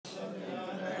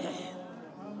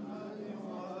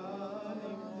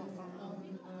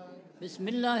بسم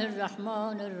الله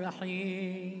الرحمن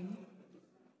الرحيم.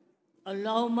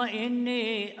 اللهم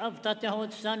إني أفتتح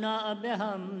الثناء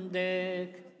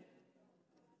بحمدك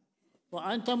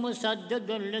وأنت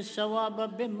مسدد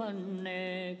للصواب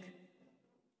بمنك،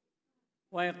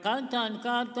 وأيقنت أنك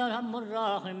أنت أرحم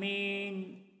الراحمين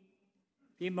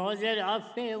في موضع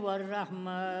العفو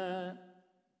والرحمة،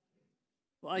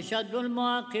 وأشد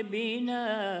المعاقبين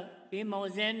في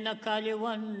موضع النكال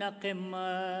والنقمة،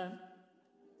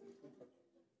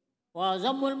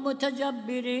 وأعظم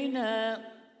المتجبرين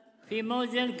في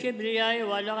موضع الكبرياء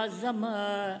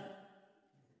والعظمة.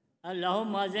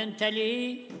 اللهم أذنت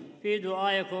لي في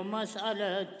دعائك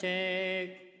ومسألتك،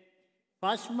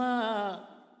 فاسمع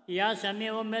يا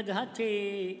سميع مدحتي،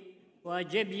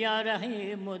 وأجب يا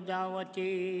رحيم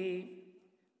دعوتي،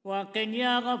 وقن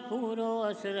يا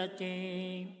غفور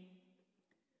أسرتي.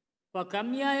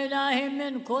 فكم يا إلهي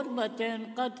من كربة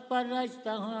قد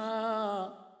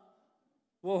فرجتها،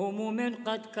 وهموم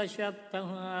قد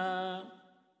كشفتها،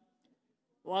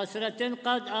 وأسرة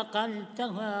قد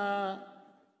أقلتها،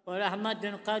 ورحمة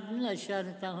قد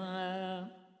نشرتها،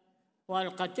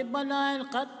 والقت بلاء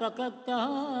قد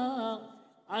فككتها.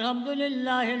 الحمد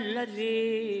لله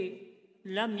الذي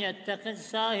لم يتخذ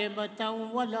صاحبة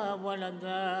ولا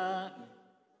ولدا،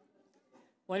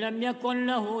 ولم يكن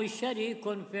له شريك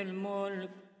في الملك،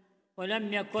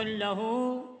 ولم يكن له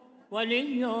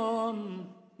ولي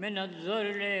من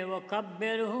الذل،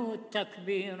 وكبره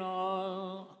تكبيرا.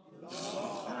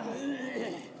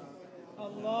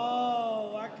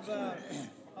 الله أكبر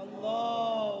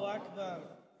الله أكبر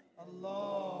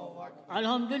الله أكبر.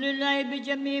 الحمد لله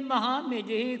بجميع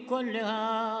محامده كلها،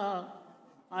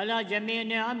 على جميع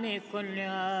نعمه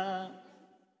كلها.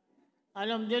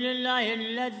 الحمد لله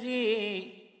الذي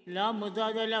لا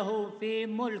مضاد له في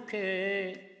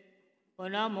ملكه،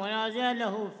 ولا منازع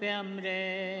له في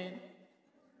أمره.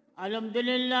 الحمد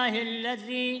لله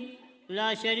الذي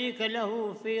لا شريك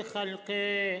له في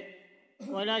خلقه،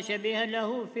 ولا شبيه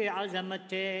له في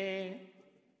عظمته.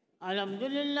 الحمد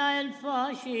لله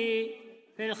الفاشي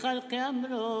في الخلق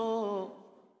أمره،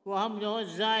 وحمده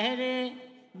الظاهر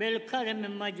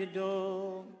بالكرم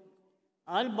مجده،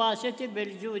 الباسط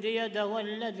بالجود يده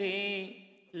الذي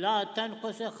لا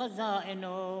تنقص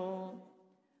خزائنه،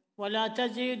 ولا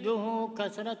تزيده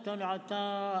كثرة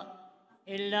العطاء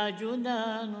إلا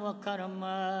جودا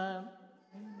وكرما.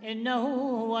 إنه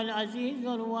هو العزيز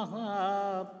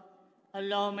الوهاب.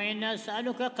 اللهم إنا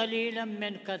نسألك قليلا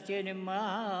من كثير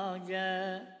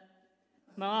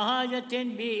مع حاجة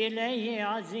بي إليه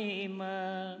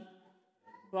عزيما،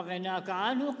 وغناك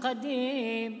عنه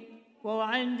قديم، وهو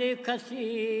عندي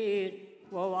كثير،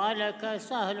 وهو عليك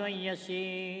سهل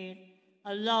يسير.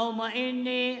 اللهم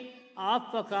إني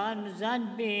عفوك عن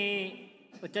ذنبي،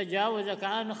 وتجاوزك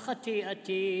عن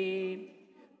خطيئتي،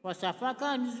 وصفك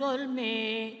عن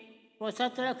ظلمي،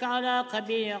 وسترك على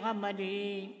قبيح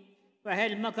عملي،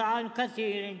 وحلمك عن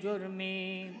كثير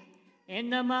جرمي.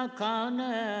 إنما كان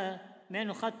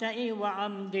من خطئي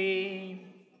وعمدي.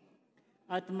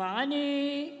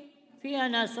 أطمعني في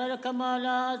أن أسألك ما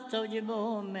لا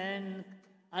أستوجبه منك،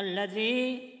 الذي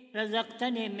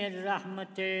رزقتني من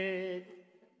رحمتك،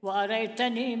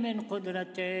 وأريتني من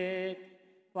قدرتك،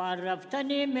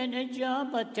 وعرفتني من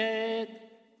إجابتك،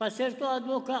 فصرت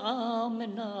أدعوك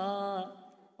آمنا،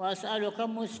 وأسألك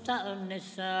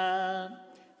مستأنسا،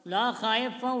 لا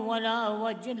خائفا ولا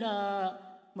وجلا،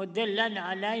 مدلا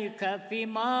عليك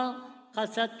فيما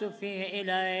قصدت فيه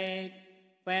إليك.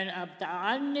 فإن أبتع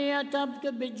عني أتبت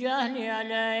بجهلي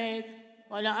عليك،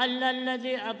 ولعل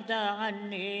الذي أبتع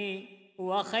عني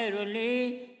هو خير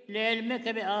لي لعلمك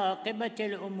بعاقبة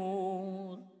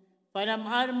الأمور. فلم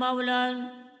أر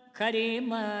مولا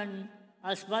كريما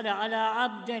أصبر على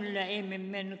عبد لئيم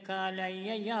منك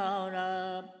علي يا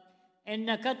رب.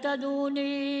 إنك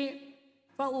تدعوني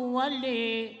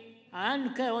فأولي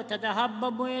عنك،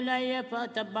 وتتحبب إلي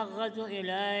فأتبغض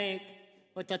إليك،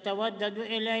 وتتودد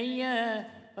إلي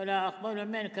فلا أقبل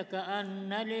منك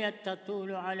كأن لي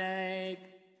تطول عليك.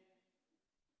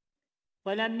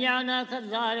 فلم يعناك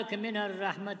ذلك من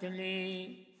الرحمة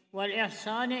لي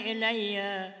والإحسان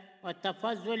إلي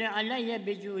والتفضل علي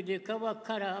بجودك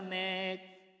وكرمك.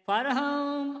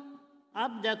 فارحم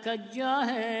عبدك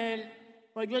الجاهل،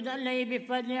 وجد علي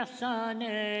بفضل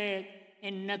إحسانك،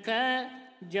 إنك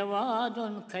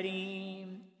جواد كريم.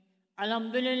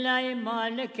 الحمد لله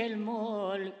مالك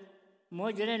الملك،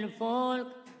 مجري الفلك،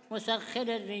 مسخر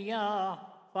الرياح،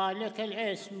 خالق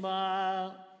الأسماء،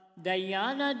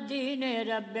 ديان الدين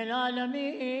رب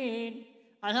العالمين.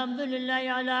 الحمد لله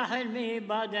على حلمه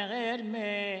بعد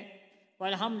غيرمه،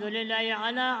 والحمد لله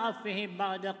على عفوه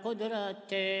بعد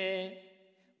قدرته،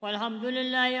 والحمد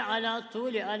لله على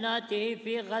طول أناته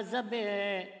في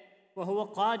غضبه وهو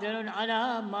قادر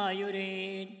على ما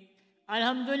يريد.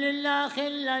 الحمد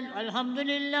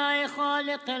لله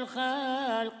خالق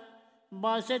الخلق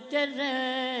باسط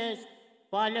الرزق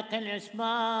خالق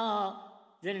الأسماء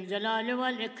ذي الجلال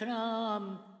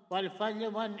والإكرام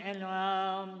والفضل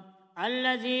والإنعام،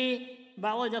 الذي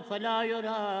بعد فلا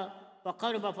يرى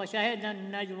وقرب فشهد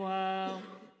النجوى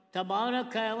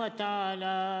تبارك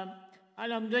وتعالى.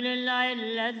 الحمد لله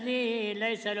الذي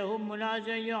ليس له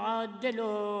منازع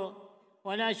يعادله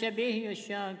ولا شبيه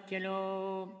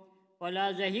يشاكله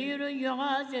ولا زهير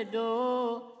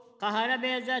يغازده، قهر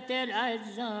بعزته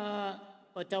الأعزاء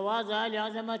وتواضع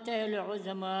لعظمته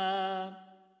العظماء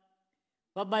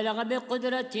وبلغ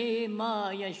بقدرته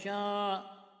ما يشاء.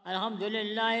 الحمد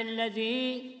لله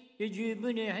الذي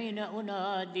يجيبني حين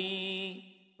أنادي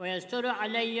ويستر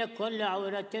علي كل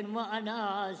عورة وأنا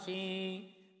عاصي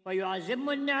ويعزم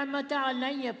النعمة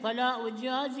علي فلا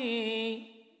أجازي.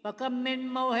 فكم من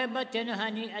موهبة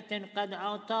هنيئة قد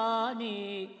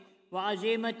أعطاني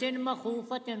وعزيمة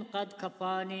مخوفة قد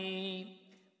كفاني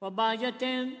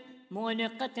وباجة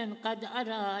مونقة قد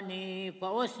أراني،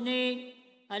 فأثني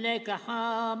عليك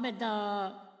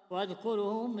حامدا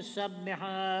واذكره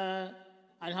مسبحا.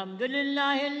 الحمد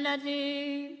لله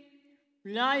الذي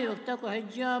لا يفتك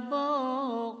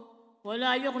حجابه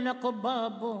ولا يغلق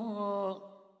بابه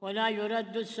ولا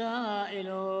يرد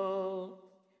سائله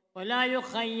ولا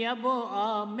يخيب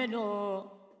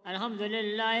آمله. الحمد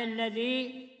لله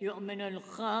الذي يؤمن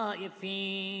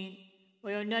الخائفين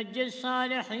وينجي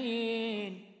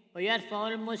الصالحين ويرفع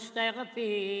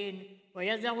المستضعفين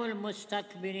ويزع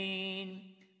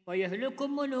المستكبرين ويهلك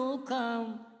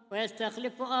ملوكا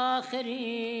ويستخلف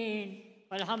آخرين.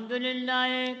 والحمد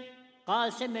لله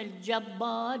قاسم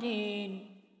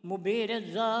الجبارين مبير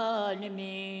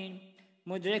الظالمين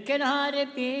مدرك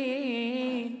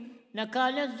الهاربين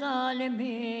نكال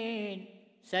الظالمين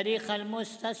صريخ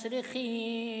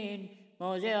المستصرخين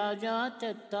موضع حاجات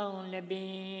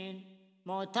الطالبين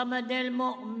معتمد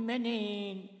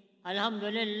المؤمنين. الحمد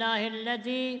لله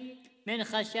الذي من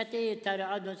خشيته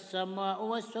ترعد السماء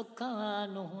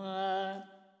وسكانها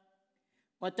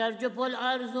وترجف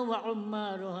الأرض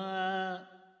وعمارها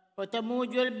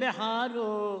وتموج البحار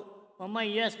ومن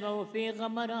يسبح في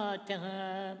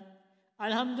غمراتها.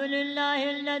 الحمد لله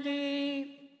الذي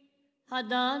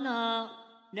هدانا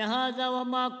لهذا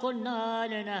وما كنا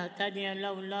لنهتدي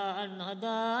لولا أن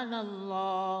هدانا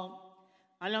الله.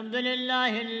 الحمد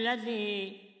لله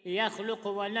الذي يخلق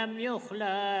ولم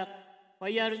يخلق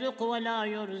ويرزق ولا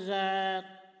يرزق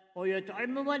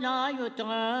ويطعم ولا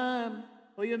يطعم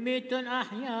ويميت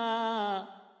الأحياء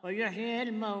ويحيي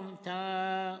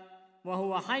الموتى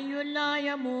وهو حي لا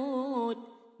يموت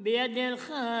بيد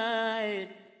الخير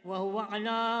وهو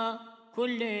على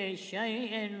كل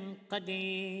شيء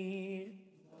قدير.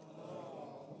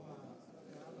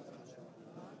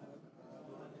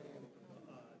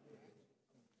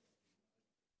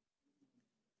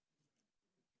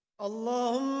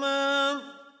 اللهم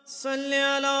صل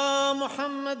على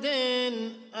محمد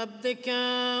عبدك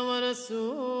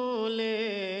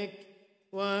ورسولك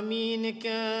وأمينك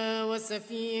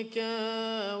وسفيك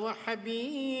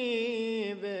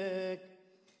وحبيبك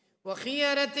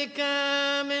وخيرتك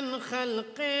من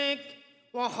خلقك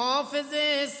وحافظ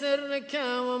سرك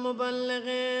ومبلغ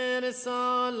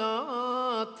رسالاتك،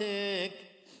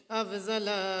 أفضل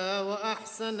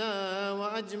وأحسن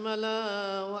وأجمل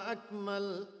وأكمل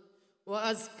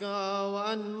وأزكى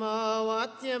وأنمى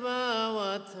وأطيب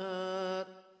وأطهر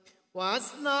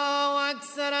وأسنى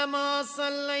وأكثر ما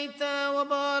صليت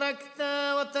وباركت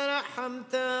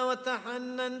وترحمت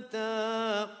وتحننت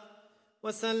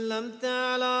وسلمت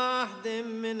على أحد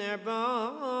من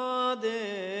عبادك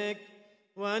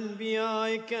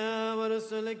وأنبيائك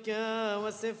ورسلك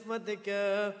وصفتك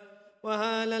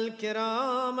وأهل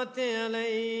الكرامة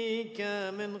عليك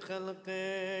من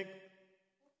خلقك.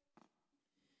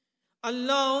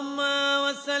 اللهم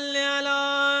وصل على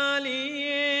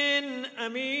علي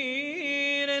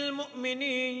أمير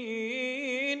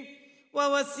المؤمنين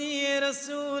ووصي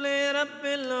رسول رب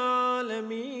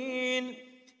العالمين،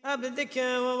 عبدك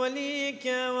ووليك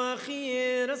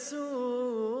وأخي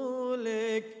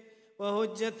رسولك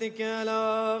وهجتك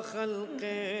على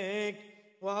خلقك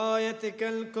وآيتك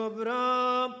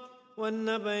الكبرى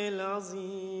والنبأ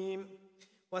العظيم.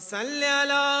 وصل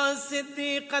على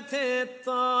الصديقة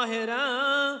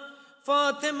الطاهرة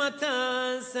فاطمة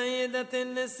سيدة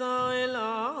النساء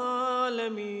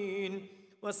العالمين،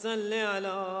 وصل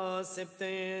على سبط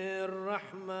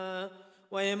الرحمة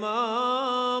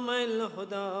وإمام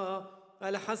الهدى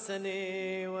الحسن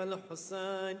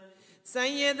والحسين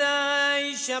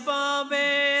سيدي شباب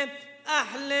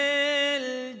أهل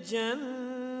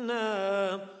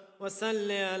الجنة،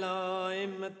 وصل على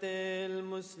أئمة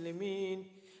المسلمين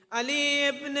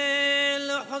علي بن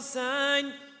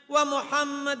الحسين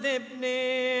ومحمد بن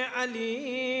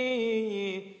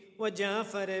علي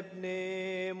وجعفر بن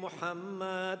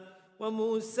محمد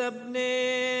وموسى بن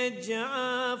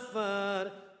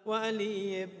جعفر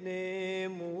وعلي بن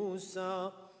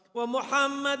موسى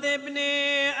ومحمد بن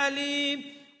علي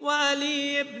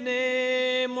وعلي بن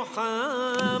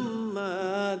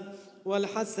محمد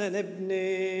والحسن بن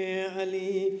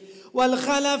علي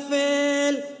والخلف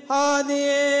الهادي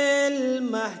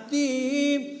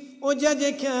المهدي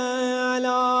وجدك على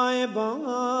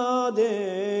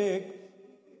عبادك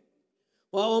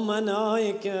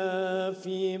وأمنائك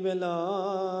في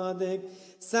بلادك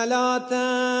صلاة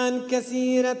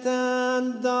كثيرة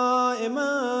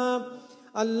دائمة.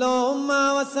 اللهم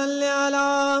وصل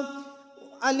على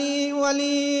علي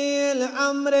ولي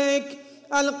أمرك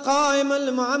القائم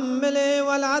المعمل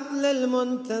والعدل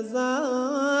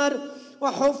المنتظر،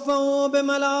 وحفه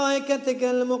بملائكتك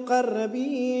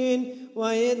المقربين،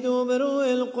 وأيده بروح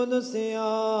القدس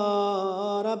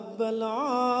يا رب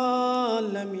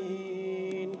العالمين.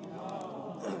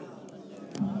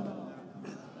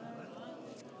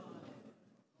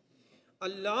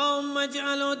 اللهم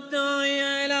اجعل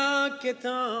الداعي إلى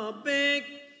كتابك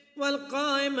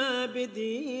والقائم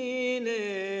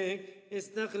بدينك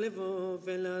استخلفوا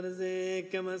في الأرض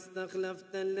كما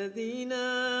استخلفت الذين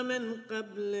من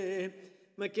قبله،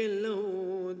 مكن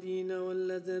له دينه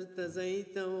والذي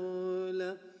ارتزيته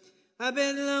له،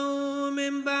 هبن له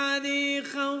من بعد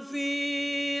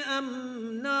خوفي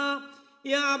أمنا،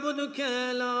 يعبدك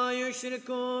لا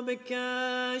يشرك بك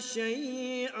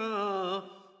شيئا.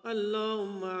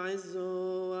 اللهم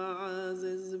أعزه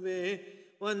وأعزز به،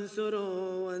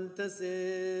 وانصره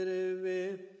وانتصر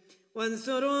به،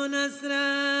 وانصره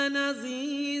نصرا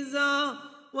عزيزا،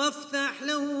 وافتح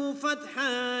له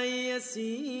فتحا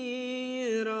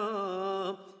يسيرا،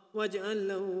 واجعل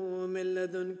له من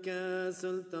لدنك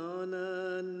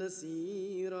سلطانا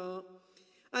نصيرا.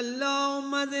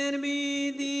 اللهم زر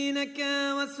بدينك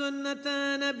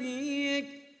وسنة نبيك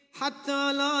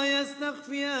حتى لا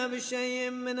يستخفي بشيء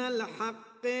من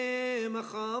الحق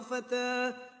مخافة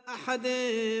أحد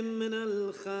من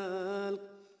الخلق.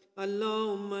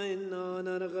 اللهم إنا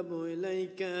نرغب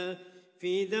إليك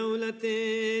في دولة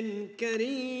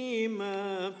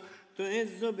كريمة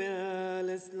تعز بها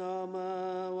الإسلام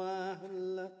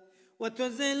وأهله،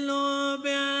 وتذل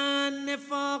بها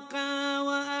النفاق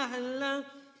وأهله،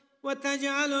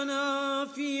 وتجعلنا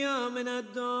فيها من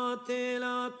الدعاة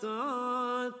إلى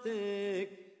طاعتك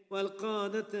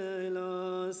والقادة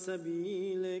إلى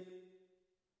سبيلك،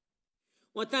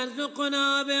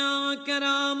 وترزقنا بها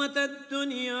كرامة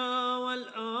الدنيا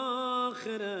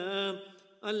والآخرة.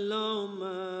 اللهم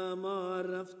ما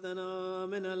عرفتنا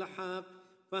من الحق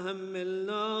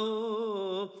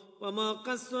فهملناه، وما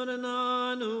قصرنا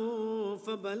عنه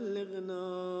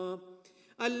فبلغنا.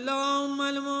 اللهم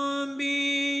المهم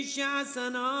به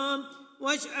شعثنا،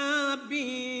 واشعب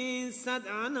به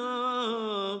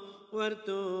صدعنا،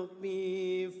 وارتق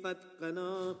به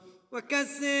فتقنا،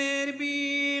 وكسر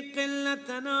به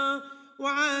قلتنا،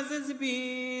 وعزز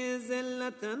به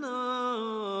ذلتنا،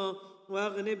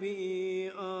 واغن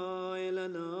به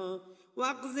آيلنا،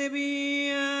 واقض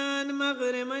به عن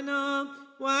مغرمنا،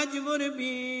 واجبر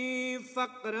به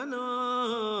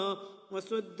فقرنا،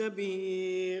 وسد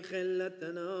به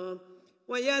خلتنا،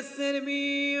 ويسر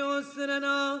به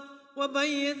أسرنا،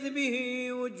 وبيض به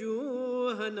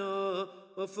وجوهنا،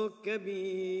 وفك به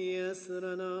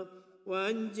أسرنا،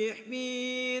 وأنجح به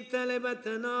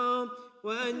طلبتنا،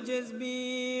 وأنجز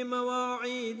به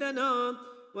مواعيدنا،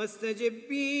 واستجب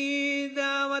به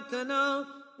دعوتنا،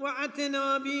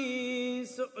 وعتنا به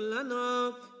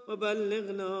سؤلنا،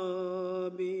 وبلغنا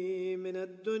به من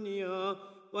الدنيا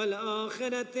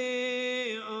والآخرة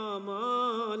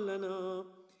آمالنا،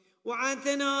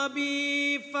 وعتنا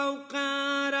به فوق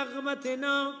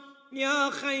رغبتنا يا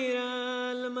خير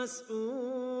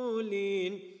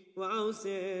المسؤولين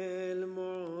وأوسع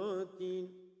المعطين.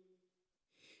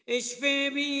 اشف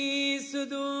به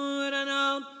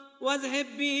صدورنا، واذهب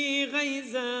به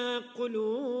غيظ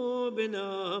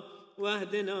قلوبنا،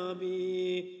 واهدنا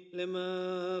به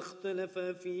لما اختلف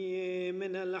فيه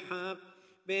من الحق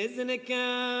بإذنك،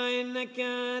 إنك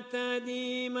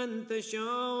تهدي من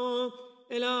تشاء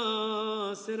إلى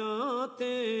صراط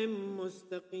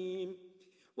مستقيم.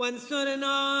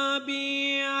 وانصرنا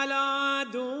به على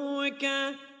عدوك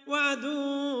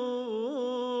وعدونا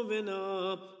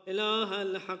إله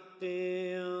الحق.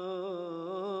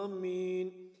 آمين.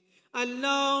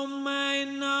 اللهم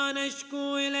إنا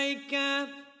نشكو إليك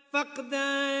فقد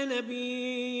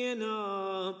نبينا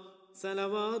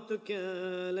صلواتك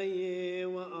عليه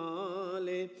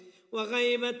وآله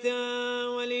وغيبة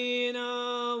ولينا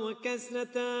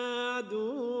وكسرة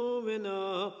عدونا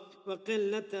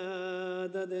وقلة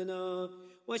عددنا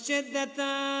وشدة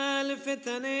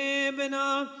الفتن بنا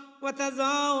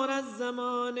وتزاور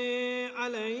الزمان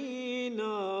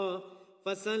علينا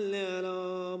فصل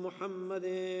على محمد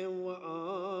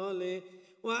وآله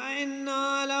وإنا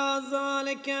على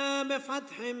ذلك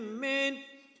بفتح من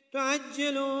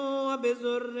تعجل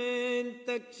وبزر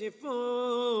تكشف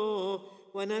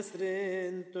ونسر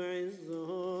تعزه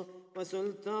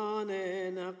وسلطان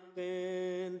حق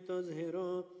تظهر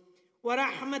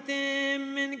ورحمة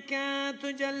منك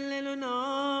تجللنا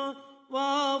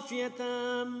وعافية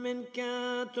منك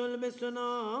تلبسنا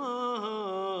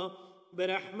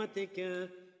برحمتك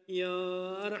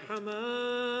يا أرحم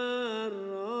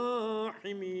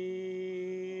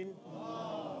الراحمين.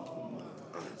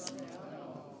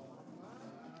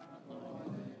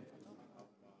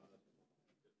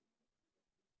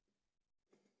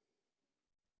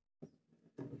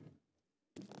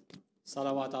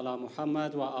 صلوات على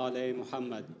محمد وآل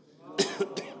محمد.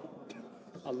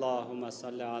 اللهم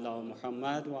صل على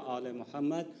محمد وآل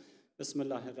محمد. بسم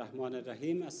الله الرحمن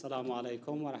الرحيم. السلام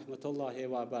عليكم ورحمة الله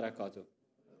وبركاته.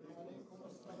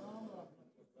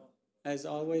 As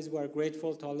always, we are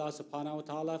grateful to Allah subhanahu wa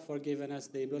ta'ala for giving us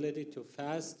the ability to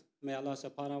fast. May Allah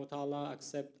subhanahu wa ta'ala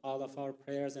accept all of our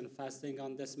prayers and fasting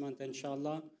on this month,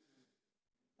 inshallah.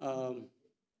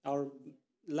 Our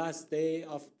last day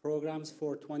of programs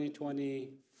for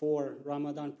 2024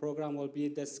 Ramadan program will be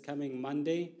this coming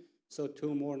Monday. So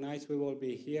 2 more nights we will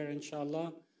be here,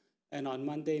 inshallah. And on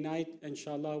Monday night,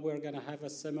 inshallah, we're going to have a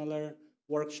similar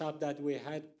workshop that we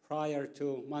had prior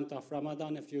to month of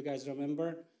Ramadan. If you guys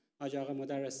remember,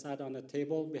 Modares sat on the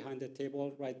table, behind the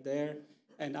table right there,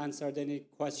 and answered any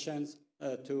questions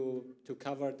to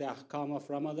cover the ahkam of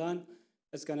Ramadan.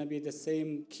 It's going to be the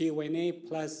same Q&A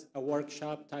plus a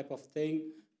workshop type of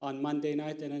thing on Monday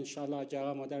night, and inshallah,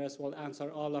 Modares will answer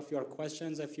all of your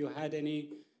questions. If you had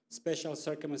any special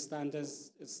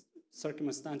circumstances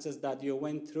that you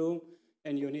went through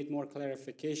and you need more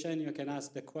clarification, you can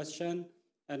ask the question.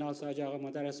 And also,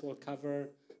 Modares will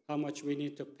cover how much we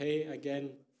need to pay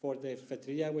again for the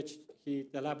fitriya, which he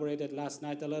elaborated last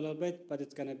night a little bit, but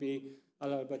it's going to be a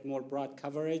little bit more broad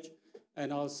coverage.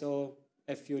 And also,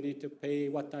 if you need to pay,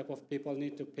 what type of people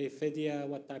need to pay fidya,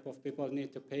 what type of people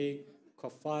need to pay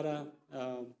kafara,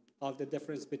 all the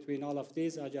difference between all of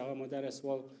these, Modares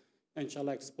will,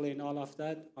 inshallah, explain all of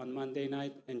that on Monday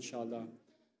night, inshallah.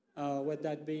 With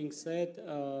that being said,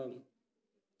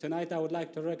 tonight I would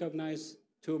like to recognize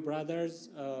 2 brothers,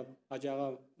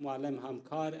 Hajaga Muallim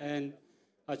Hamkar and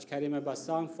Haj Karim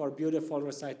Bassam, for beautiful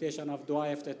recitation of Dua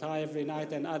Iftitah every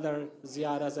night and other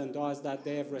ziyaras and duas that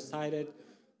they have recited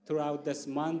throughout this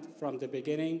month from the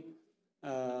beginning.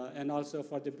 And also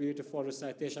for the beautiful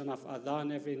recitation of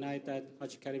Adhan every night that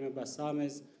Haj Karim Bassam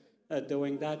is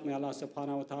doing that. May Allah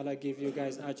subhanahu wa ta'ala give you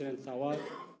guys ajr and thawab,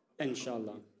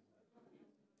 inshallah.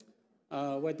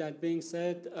 With that being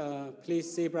said, please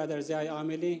see Brother Zai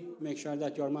Amili. Make sure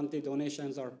that your monthly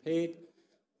donations are paid.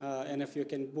 And if you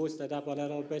can boost it up a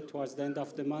little bit towards the end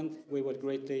of the month, we would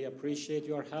greatly appreciate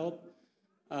your help.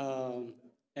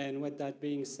 And with that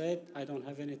being said, I don't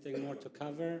have anything more to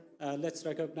cover. Let's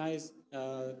recognize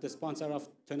the sponsor of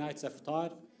tonight's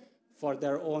iftar for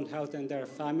their own health and their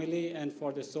family and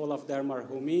for the soul of their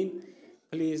marhumin.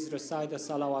 Please recite the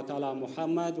salawat ala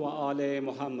Muhammad wa ali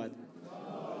Muhammad.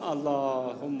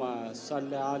 Allahumma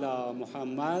salli ala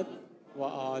Muhammad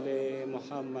wa ali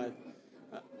Muhammad.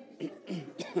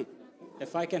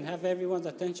 If I can have everyone's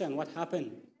attention, what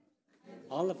happened?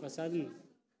 All of a sudden,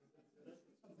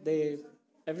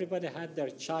 everybody had their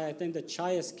chai. I think the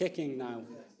chai is kicking now.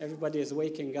 Everybody is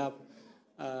waking up.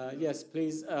 Yes,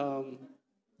 please.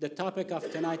 The topic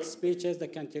of tonight's speech is the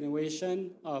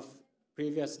continuation of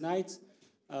previous nights,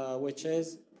 which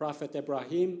is Prophet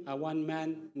Ibrahim, a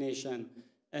one-man nation.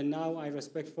 And now I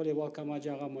respectfully welcome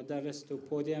Ajaga Modares to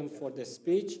podium for the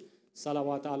speech.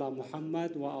 Salawat ala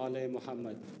Muhammad wa ali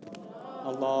Muhammad.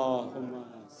 Allahumma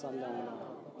salli ala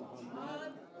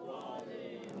Muhammad wa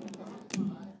ali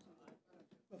Muhammad.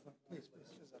 Please,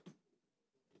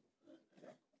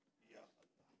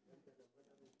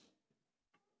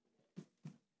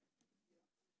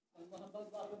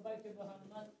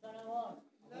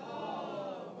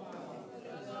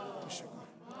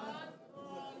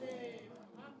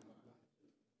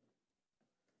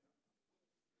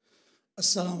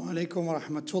 Assalamu alaikum wa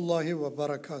rahmatullahi wa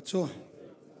barakatuh.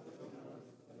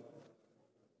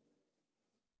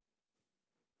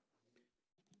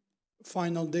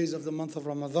 final days of the month of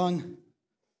Ramadan.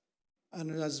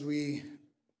 And as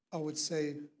I would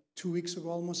say 2 weeks ago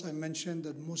almost, I mentioned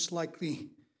that most likely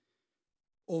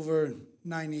over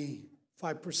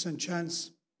 95%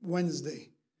 chance Wednesday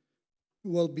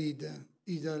will be the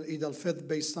Eid al-Fitr,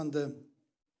 based on the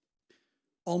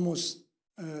almost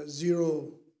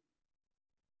zero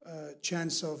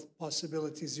chance of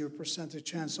possibility, 0%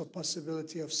 chance of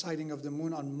possibility of sighting of the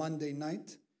moon on Monday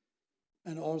night,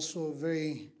 and also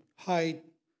very high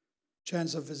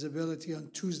chance of visibility on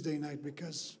Tuesday night,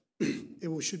 because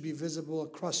it should be visible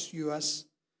across U.S.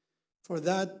 For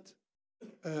that,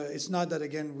 it's not that,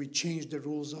 again, we changed the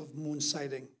rules of moon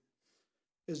sighting.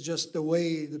 It's just the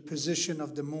way the position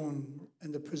of the moon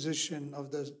and the position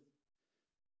of the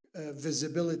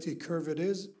visibility curve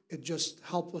it just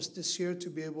helped us this year to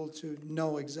be able to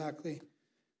know exactly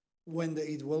when the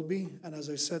Eid will be. And as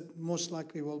I said, most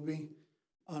likely will be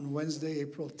on Wednesday,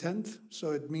 April 10th.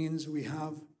 So it means we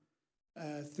have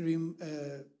 3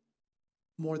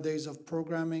 more days of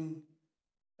programming,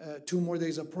 2 more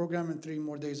days of programming, and 3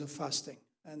 more days of fasting.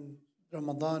 And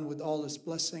Ramadan, with all its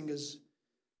blessing, is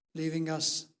leaving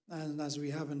us. And as we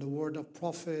have in the word of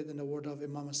Prophet and the word of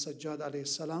Imam al-Sajjad alayhi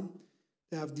salam,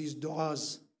 they have these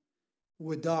du'as,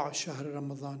 Wida' Shahr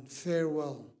Ramadan,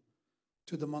 farewell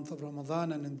to the month of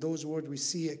Ramadan. And in those words we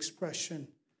see expression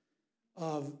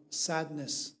of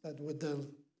sadness that with the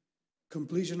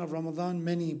completion of Ramadan,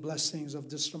 many blessings of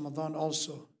this Ramadan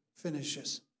also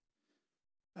finishes.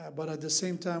 But at the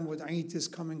same time, with Eid is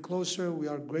coming closer, we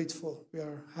are grateful, we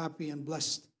are happy and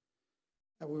blessed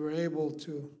that we were able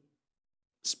to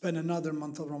spend another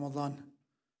month of Ramadan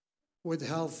with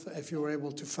health, if you were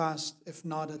able to fast. If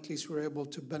not, at least we were able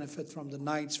to benefit from the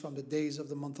nights, from the days of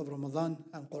the month of Ramadan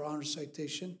and Quran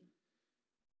recitation.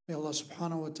 May Allah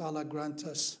subhanahu wa ta'ala grant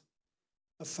us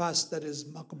a fast that is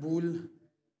maqbool,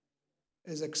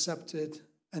 is accepted,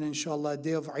 and inshallah a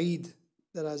day of Eid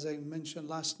that, as I mentioned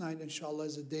last night, inshallah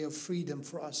is a day of freedom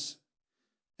for us,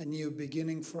 a new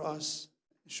beginning for us,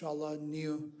 inshallah a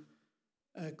new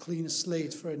clean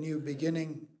slate for a new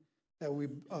beginning, that we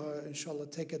inshallah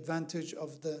take advantage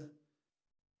of the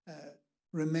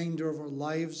remainder of our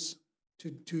lives to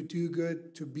do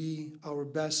good, to be our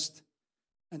best,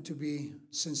 and to be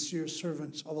sincere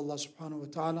servants of Allah subhanahu wa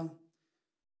ta'ala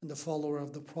and the follower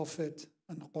of the Prophet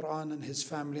and the Quran and his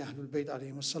family, Ahlul Bayt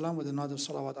alayhim assalam, with another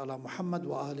salawat ala Muhammad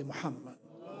wa ali Muhammad.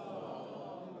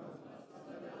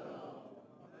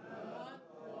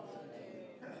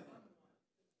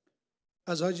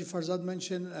 As Haji Farzad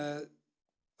mentioned,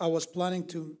 I was planning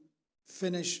to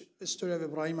finish the story of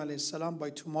Ibrahim alayhi salam by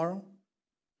tomorrow.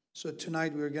 So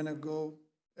tonight we're going to go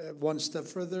one step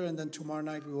further, and then tomorrow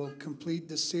night we will complete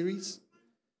the series.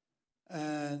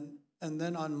 And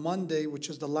then on Monday, which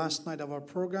is the last night of our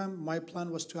program, my plan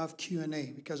was to have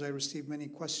Q&A, because I received many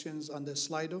questions on the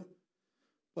Slido.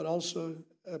 But also,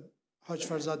 Hajj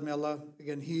Farzad, may Allah,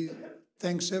 again, he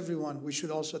thanks everyone. We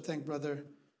should also thank Brother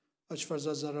Hajj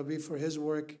Farzad Zarabi for his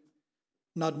work,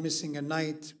 not missing a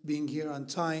night, being here on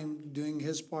time, doing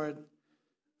his part.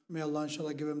 May Allah,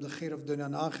 inshallah, give him the khayr of dunya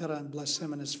and akhirah and bless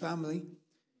him and his family.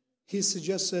 He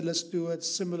suggested let's do a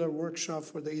similar workshop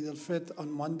for the Eid al-Fitr on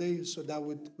Monday, so that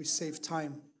we save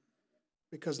time.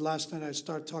 Because last night I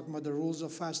started talking about the rules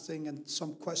of fasting and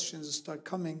some questions start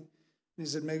coming. And he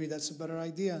said, maybe that's a better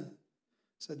idea.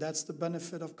 So that's the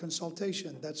benefit of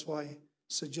consultation. That's why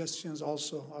suggestions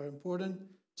also are important.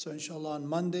 So inshallah on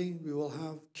Monday we will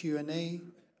have Q&A,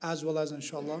 as well as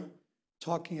inshallah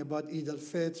talking about Eid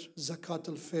al-Fitr, Zakat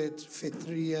al-Fitr,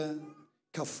 Fitriya,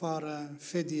 Kafara,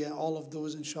 Fidya, all of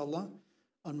those inshallah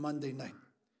on Monday night.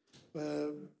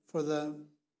 For the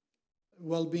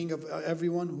well-being of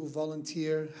everyone who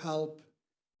volunteer, help,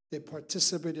 they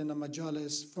participate in the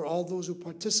majalis. For all those who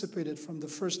participated from the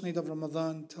first night of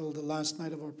Ramadan till the last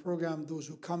night of our program, those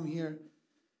who come here,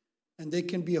 and they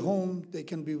can be home, they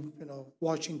can be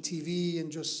watching TV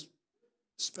and just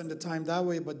spend the time that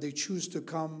way, but they choose to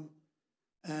come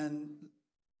and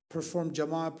perform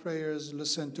Jama'ah prayers,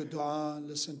 listen to dua,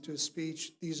 listen to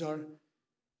speech. These are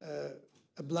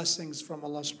blessings from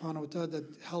Allah subhanahu wa ta'ala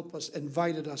that help us,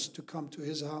 invited us to come to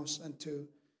his house and to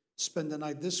spend the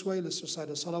night this way. Let's recite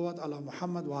a salawat ala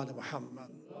Muhammad wa ala Muhammad.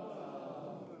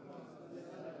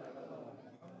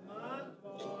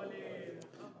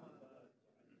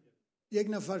 یک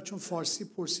نفر چون فارسی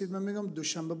پرسید، من میگم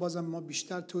دوشنبه بازم ما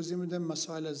بیشتر توضیح میدیم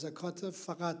مسائل زکات.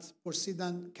 فقط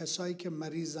پرسیدن کسایی که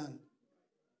مریضن،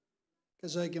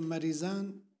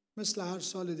 مثل هر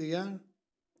سال دیگر.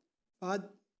 فقط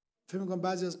فکر میکنم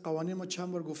بعضی از قوانین ما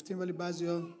چند بار گفتیم ولی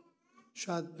بعضیا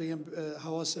شاید بگیم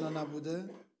حواسنا نبوده.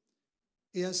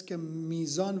 این است که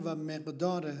میزان و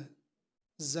مقدار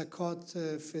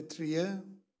زکات فطریه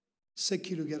 3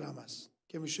 کیلوگرم است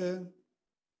که میشه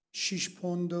 6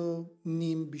 پوند و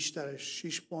نیم بیشترش،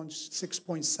 6 پوند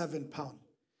 6.7 پوند.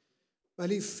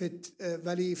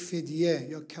 ولی فدیه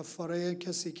یا کفاره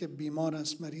کسی که بیمار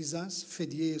است، مریض است،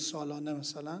 فدیه سالانه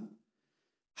مثلا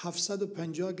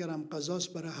 750 گرم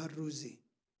غذاست برای هر روزی.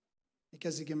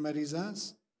 کسی که مریض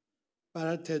است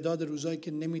برای تعداد روزایی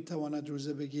که نمیتواند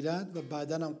روزه بگیرد و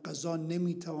بعداً هم غذا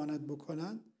نمیتواند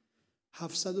بکند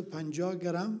 750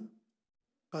 گرم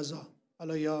غذا،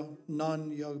 حالا یا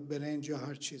نان یا برنج یا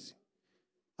هر چیزی.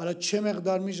 حالا چه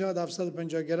مقدار میشه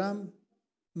 750 گرم؟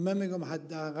 من میگم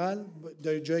حداقل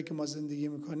در جایی که ما زندگی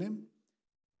میکنیم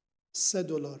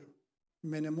 $3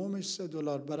 مینیممش $3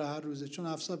 برای هر روزه، چون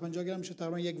 750 گرم میشه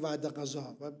تقریبا یک وعده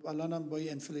غذا و الان هم با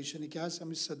این انفلیشنی که هست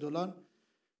همین $3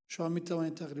 شما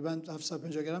میتوانید تقریبا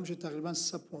 750 گرم میشه تقریبا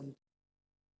 3 پوند.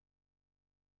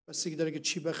 بس که داره که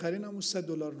چی بخرین همون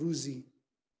 $3 روزی.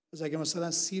 از اگه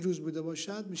مثلا 30 روز بوده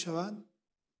باشد میشود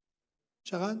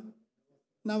چقدر؟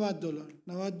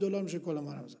 $90 میشه کل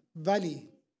ما رمضان. ولی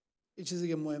یه چیزی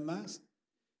که مهم است،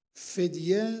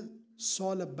 فدیه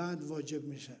سال بعد واجب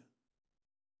میشه.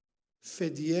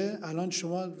 فدیه الان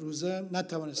شما روزه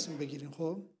نتوانستین بگیرین،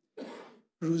 خب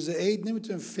روزه عید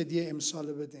نمیتونین فدیه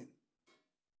امسال بدین،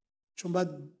 چون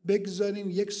باید بگذاریم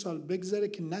 1 سال بگذره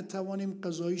که نتوانیم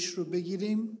قضاییش رو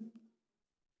بگیریم.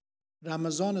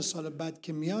 رمضان سال بعد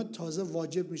که میاد تازه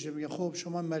واجب میشه، میگه خب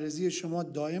شما مریضی شما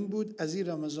دائم بود، از این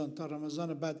رمضان تا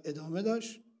رمضان بعد ادامه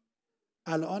داشت،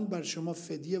 الان بر شما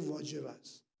فدیه واجب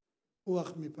است، او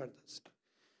وقت میپردازید.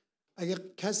 اگر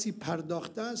کسی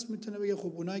پرداخته است میتونه بگه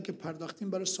خب اونایی که پرداختیم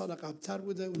برای سال قبلتر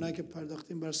بوده، اونایی که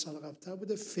پرداختیم برای سال قبلتر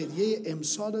بوده، فدیه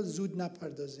امسال زود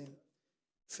نپردازین،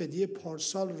 فدیه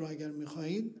پارسال رو اگر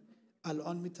میخواهید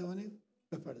الان میتوانید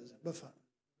بپردازید. بفرمایید.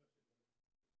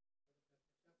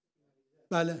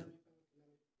 بله،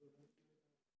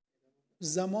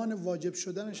 زمان واجب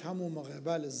شدنش همون موقع،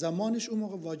 بله زمانش اون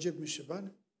موقع واجب میشه.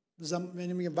 بله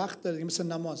یعنی میگه وقت داره، مثل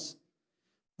نماز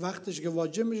وقتش که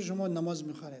واجب میشه شما نماز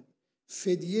میخوانید.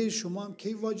 فدیه شما هم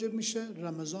کی واجب میشه؟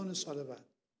 رمضان سال بعد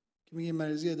که میگه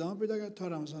مریضی ادامه پیدا کرد تا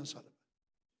رمضان سال بعد.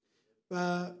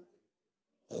 و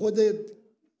خود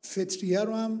فطریه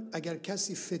رو هم اگر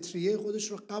کسی فطریه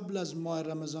خودش رو قبل از ماه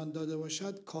رمضان داده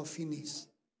باشد کافی نیست.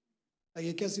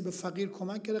 اگر کسی به فقیر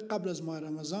کمک کرده قبل از ماه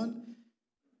رمضان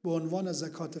به عنوان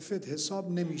زکات فطر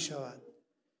حساب نمی شود.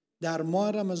 در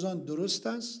ماه رمضان درست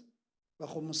است و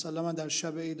خب مسلما در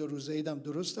شب عید و روز عید هم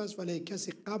درست است، ولی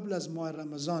کسی قبل از ماه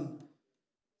رمضان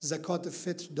زکات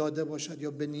فطر داده باشد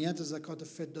یا به نیت زکات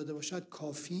فطر داده باشد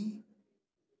کافی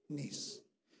نیست.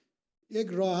 یک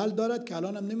راه حل دارد که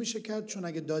الان هم نمیشه کرد، چون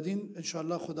اگه دادین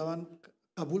انشاءالله خداوند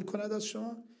قبول کند از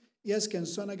شما. این است که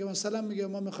انسان اگه مثلا میگه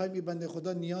ما میخوایم این بنده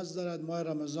خدا نیاز دارد، ماه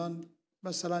رمضان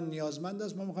مثلا نیازمند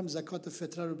است، ما میخوایم زکات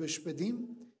فطره رو بهش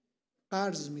بدیم،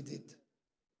 قرض میدید،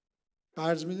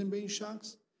 قرض میدیم به این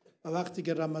شخص و وقتی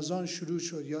که رمضان شروع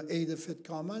شد یا عید فطر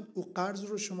که آمد او قرض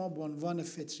رو شما به عنوان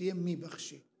فطریه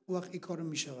میبخشید. او وقت این کارو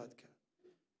میشود کرد.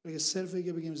 اگه صرف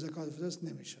اگه بگیم زکات فطر است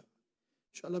نمیشه.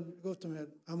 ان گفتم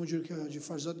همونجور که حاجی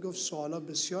فرزاد گفت سوالا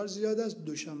بسیار زیاد است.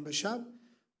 دوشنبه شب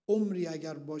عمری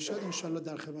اگر باشد ان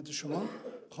در خدمت شما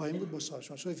خواهیم بود با سوال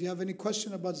شما. So if you have any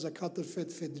question about zakat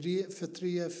al-fitr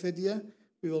fidya,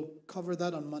 we will cover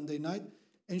that on Monday night.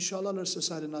 Inshallah, let's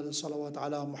recite another salawat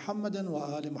ala Muhammadin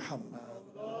wa ali Muhammad.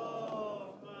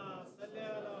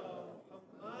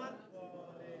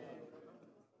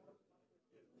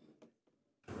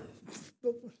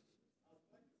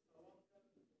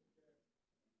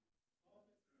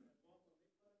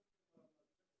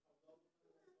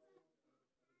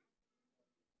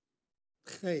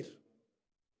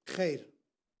 خیر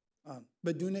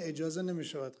بدون اجازه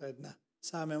نمیشود خیر. نه،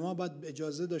 سهم ما باید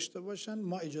اجازه داشته باشن،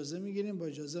 ما اجازه میگیریم، با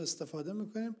اجازه استفاده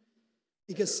میکنیم.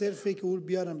 این که صرفی که او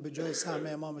بیارن به جای سهم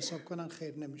امام حساب کنن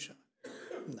خیر نمیشه.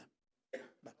 نه.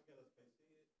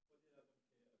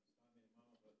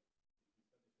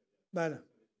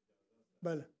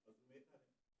 بله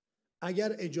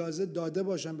اگر اجازه داده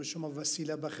باشن به شما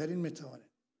وسیله بخرین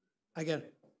میتوانید.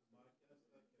 اگر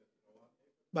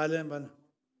بله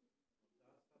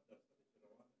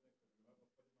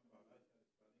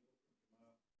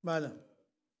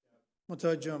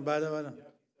متوجهم.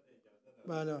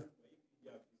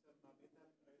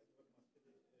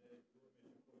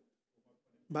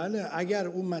 بله اگر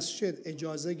اون مسجد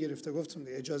اجازه گرفته، گفتم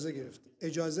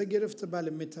اجازه گرفته بله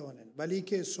میتوانید. ولی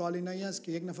که سوالی اینایی است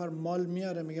که یک نفر مال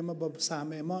میاره میگه من با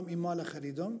سهم امام این مال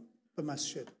خریدم به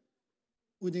مسجد،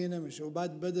 او دیگه نمیشه. و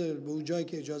بعد بده به اون جایی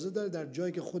که اجازه داره، در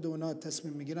جایی که خود اونا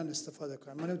تصمیم میگیرن استفاده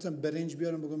کنن. من نمیتونم برنج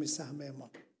بیارم بگم این سهم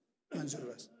امام، منظور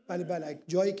است. بله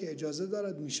جایی که اجازه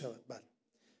دارد می شود. بله.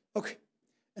 اوکی.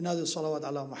 انادر صلوات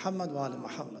علی محمد و آل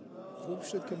محمد. خوب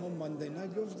شد که ما ماندی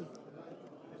نایت گفتیم.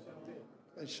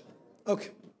 اوکی.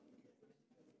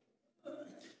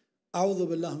 اعوذ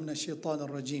بالله من الشیطان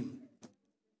الرجیم.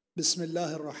 بسم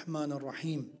الله الرحمن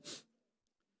الرحیم.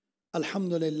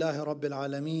 الحمد لله رب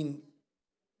العالمين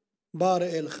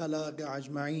بارئ الخلائق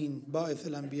أجمعين باعث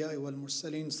الأنبياء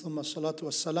والمرسلين ثم الصلاة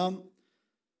والسلام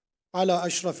على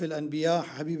أشرف الأنبياء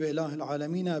حبيب إله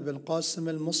العالمين أبي القاسم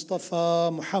المصطفى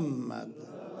محمد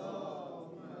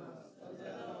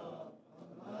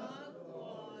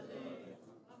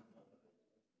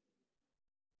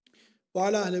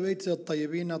وعلى أهل بيته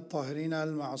الطيبين الطاهرين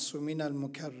المعصومين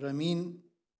المكرمين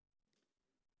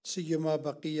سيما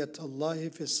بقية الله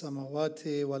في السماوات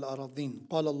والأراضين.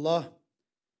 قال الله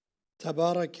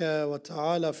تبارك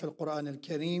وتعالى في القرآن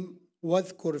الكريم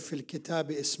واذكر في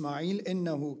الكتاب إسماعيل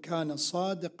إنه كان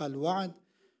صادق الوعد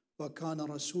وكان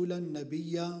رسولا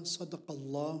نبيا صدق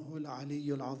الله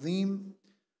العلي العظيم.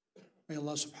 May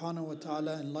Allah subhanahu wa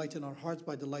ta'ala enlighten our hearts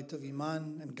by the light of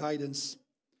Iman and guidance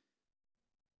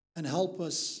and help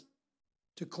us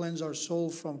to cleanse our soul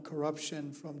from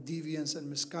corruption, from deviance and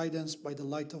misguidance by the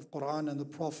light of Quran and the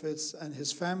Prophets and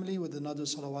his family with another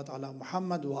salawat ala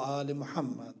Muhammad wa ali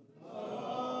Muhammad.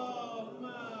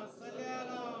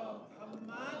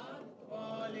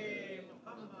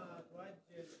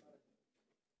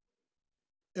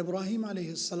 Ibrahim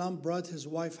alayhi salam brought his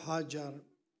wife Hajar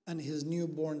and his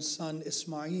newborn son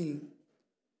Ismail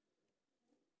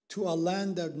to a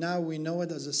land that now we know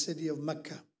it as the city of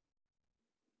Mecca.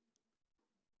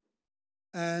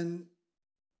 And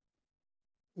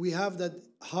we have that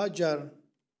Hajar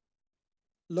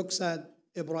looks at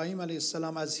Ibrahim alayhi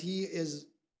salam as he is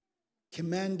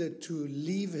commanded to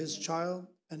leave his child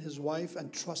and his wife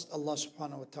and trust Allah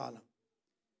subhanahu wa ta'ala.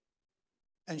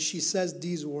 And she says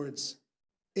these words,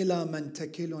 Ila man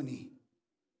takiluni.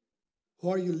 Who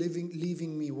are you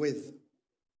leaving me with?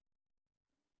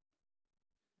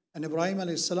 And Ibrahim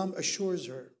alayhi salam assures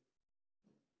her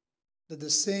that the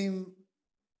same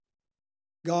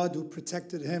God who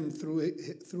protected him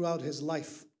throughout his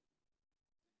life,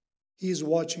 he is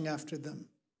watching after them.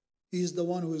 He is the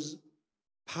one whose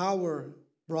power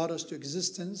brought us to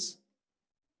existence.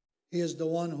 He is the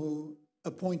one who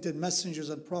appointed messengers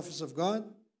and prophets of God.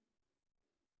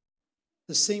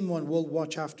 The same one will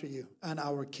watch after you and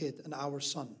our kid and our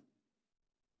son.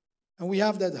 And we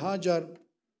have that Hajar,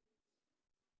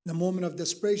 in a moment of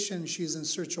desperation, she is in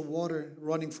search of water,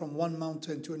 running from one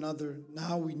mountain to another.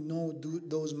 Now we know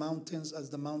those mountains as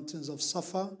the mountains of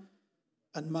Safa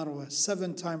and Marwa,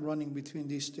 7 times running between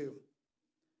these two.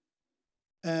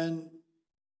 And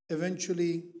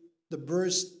eventually, the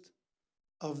burst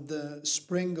of the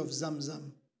spring of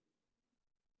Zamzam.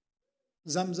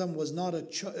 Zamzam was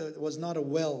not a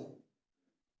well.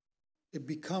 It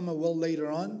became a well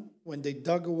later on when they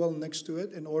dug a well next to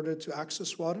it in order to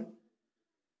access water.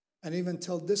 And even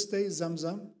till this day,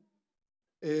 Zamzam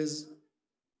is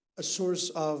a source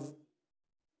of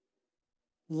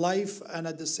life and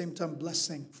at the same time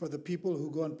blessing for the people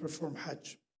who go and perform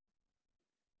Hajj.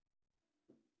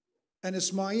 And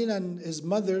Ismail and his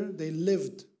mother, they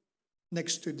lived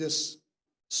next to this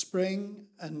spring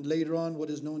and later on what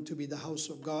is known to be the house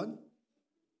of God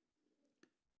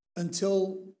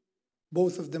until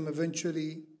both of them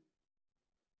eventually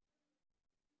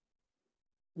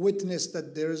witnessed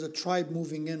that there is a tribe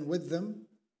moving in with them,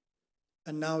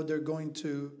 and now they're going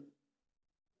to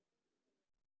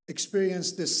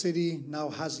experience this city, now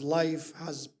has life,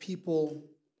 has people.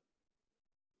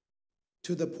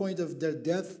 To the point of their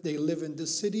death, they live in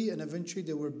this city, and eventually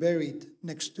they were buried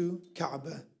next to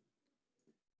Kaaba,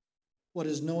 what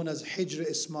is known as Hijr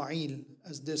Ismail,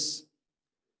 as this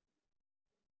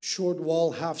short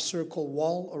wall, half-circle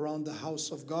wall around the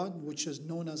house of God, which is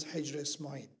known as Hijr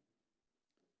Ismail.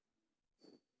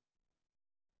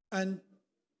 And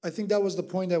I think that was the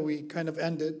point that we kind of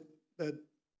ended, that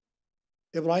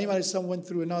Ibrahim a.s. went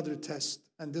through another test.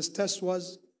 And this test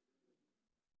was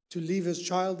to leave his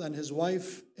child and his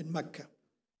wife in Mecca.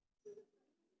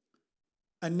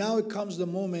 And now it comes the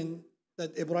moment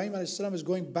that Ibrahim a.s. is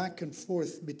going back and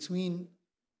forth between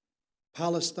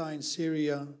Palestine,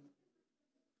 Syria,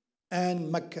 and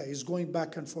Mecca. He's going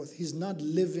back and forth. He's not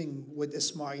living with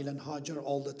Ismail and Hajar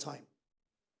all the time.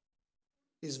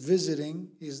 He's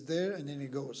visiting, he's there, and then he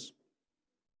goes.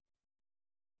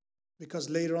 Because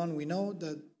later on we know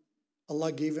that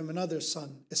Allah gave him another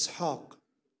son, Ishaq,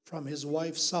 from his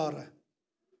wife Sarah.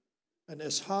 And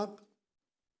Ishaq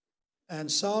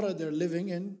and Sarah, they're living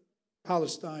in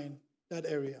Palestine, that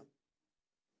area.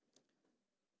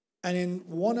 And in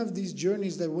one of these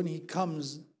journeys, that when he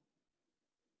comes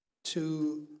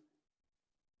to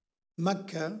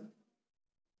Mecca,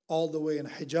 all the way in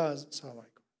Hijaz, Assalamu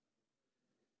alaikum,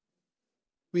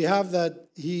 we have that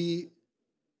he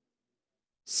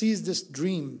sees this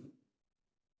dream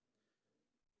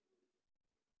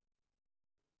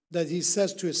that he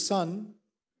says to his son,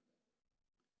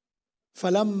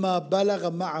 فَلَمَّا بَلَغَ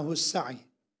مَعَهُ السَّعِي,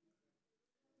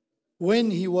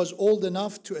 when he was old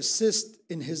enough to assist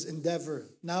in his endeavor.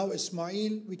 Now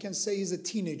Ismail, we can say he's a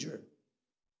teenager.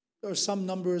 There are some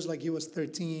numbers like he was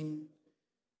 13.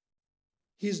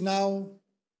 He's now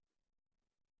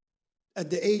at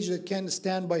the age that can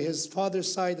stand by his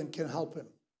father's side and can help him.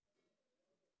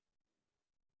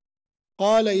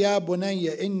 قال يا بني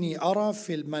إني أرى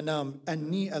في المنام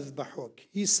أني أذبحك.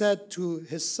 He said to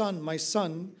his son, my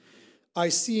son, I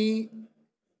see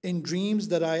in dreams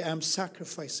that I am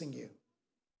sacrificing you.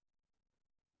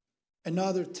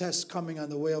 Another test coming on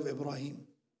the way of Ibrahim.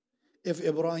 If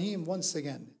Ibrahim, once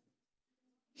again,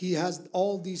 he has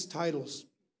all these titles,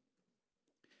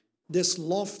 this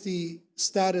lofty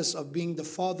status of being the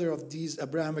father of these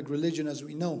Abrahamic religion as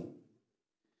we know.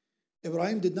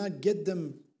 Ibrahim did not get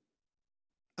them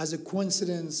as a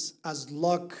coincidence, as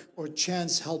luck or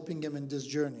chance helping him in this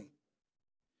journey.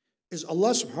 Is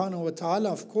Allah subhanahu wa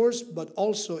ta'ala, of course, but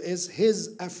also is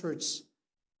his efforts,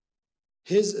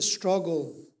 his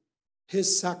struggle,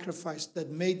 his sacrifice that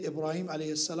made Ibrahim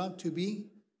alayhi salam to be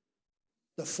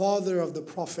the father of the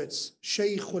prophets,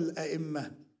 Shaykhul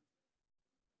A'immah.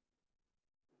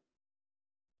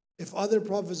 If other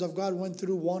prophets of God went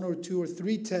through one or two or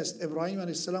three tests, Ibrahim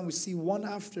alayhi salam, we see one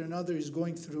after another is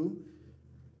going through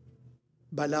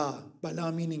bala.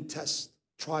 Bala meaning test,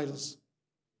 trials.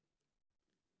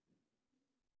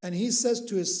 And he says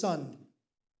to his son,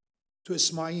 to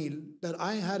Ismail, that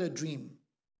I had a dream.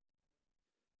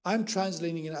 I'm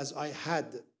translating it as I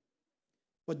had.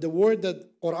 But the word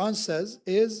that Quran says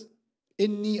is,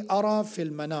 Inni ara fil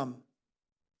manam.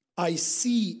 I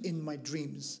see in my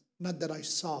dreams, not that I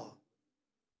saw.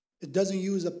 It doesn't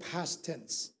use a past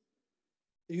tense.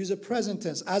 It uses a present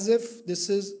tense, as if this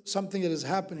is something that is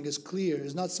happening, is clear.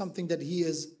 It's not something that he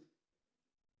is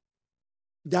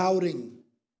doubting.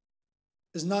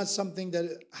 It's not something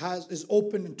that is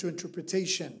open to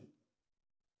interpretation.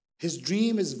 His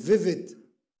dream is vivid.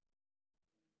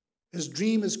 His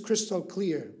dream is crystal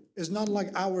clear. It's not like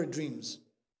our dreams.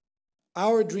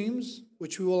 Our dreams,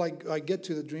 which we will I get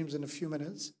to the dreams in a few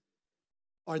minutes,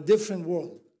 are a different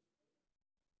world.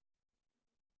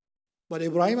 But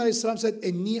Ibrahim alayhi salam said,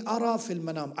 Inni ara fil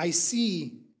manam. I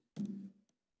see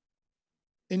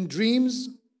in dreams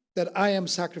that I am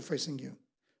sacrificing you.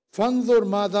 Fanzur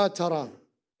madha tara.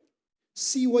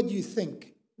 See what you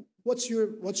think. What's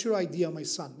your idea, my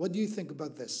son? What do you think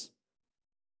about this?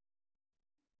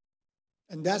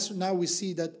 And that's now we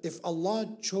see that if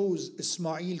Allah chose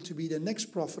Ismail to be the next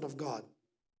prophet of God,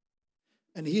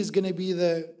 and he's going to be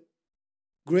the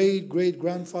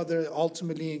great-great-grandfather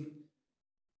ultimately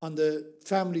on the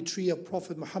family tree of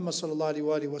Prophet Muhammad sallallahu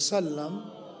alaihi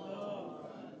wasallam,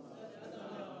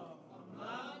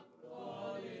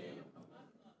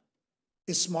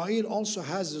 Ismail also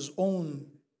has his own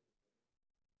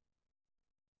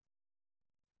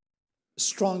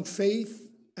strong faith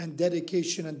and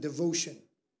dedication and devotion.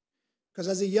 Because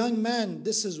as a young man,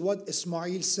 this is what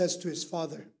Ismail says to his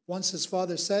father. Once his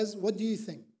father says, what do you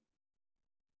think?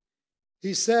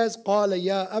 He says, قَالَ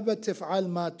يَا أَبَتِ افْعَلْ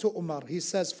مَا تُؤْمَرْ. He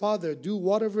says, Father, do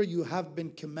whatever you have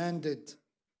been commanded.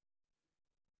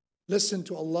 Listen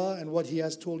to Allah and what He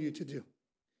has told you to do.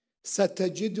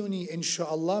 سَتَجِدُنِي إِنْ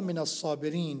شَاءَ اللَّهِ مِنَ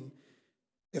الصَّابِرِينَ.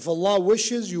 If Allah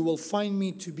wishes, you will find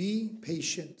me to be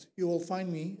patient. You will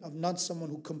find me of not someone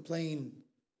who complain.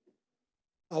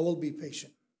 I will be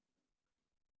patient.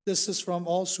 This is from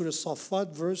all Surah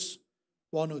Safat, verse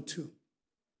 102.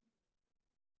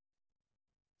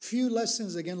 Few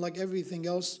lessons, again, like everything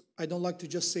else. I don't like to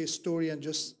just say a story and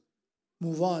just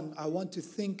move on. I want to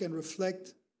think and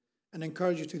reflect and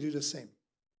encourage you to do the same.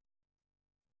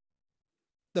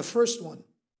 The first one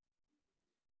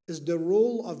is the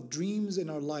role of dreams in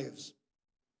our lives.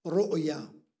 Ru'ya.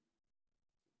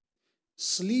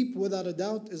 Sleep, without a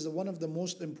doubt, is one of the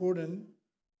most important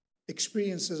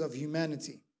experiences of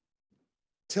humanity.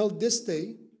 Till this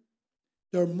day,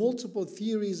 there are multiple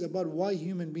theories about why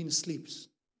human being sleeps.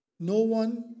 No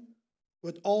one,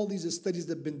 with all these studies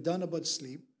that have been done about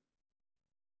sleep,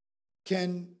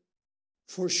 can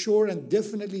for sure and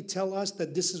definitely tell us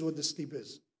that this is what the sleep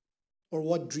is or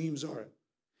what dreams are.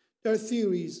 There are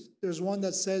theories. There's one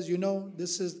that says,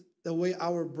 this is the way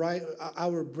our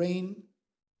brain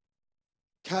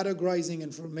categorizing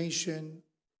information.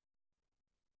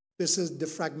 This is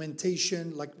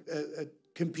defragmentation, like a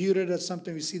computer that's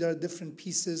something we see there are different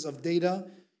pieces of data.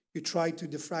 You try to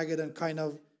defrag it and kind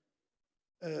of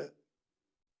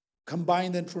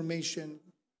combine the information.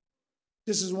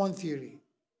 This is one theory.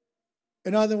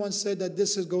 Another one said that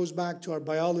this goes back to our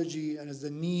biology and is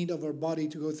the need of our body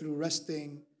to go through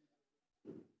resting.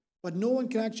 But no one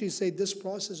can actually say this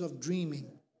process of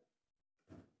dreaming.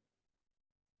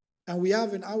 And we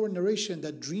have in our narration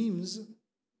that dreams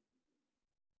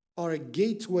are a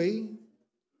gateway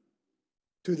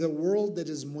to the world that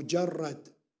is mujarrad,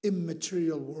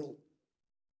 immaterial world.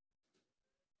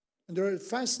 And there are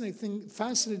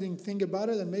fascinating thing about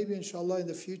it, and maybe inshallah in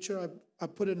the future, I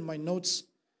put it in my notes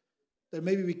that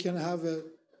maybe we can have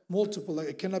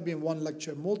it cannot be in one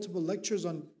lecture, multiple lectures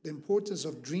on the importance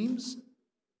of dreams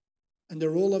and the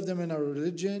role of them in our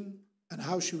religion and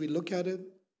how should we look at it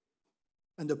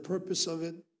and the purpose of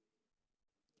it.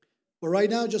 But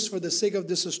right now, just for the sake of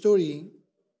this story,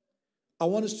 I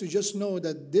want us to just know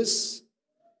that this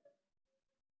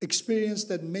experience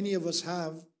that many of us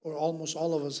have, or almost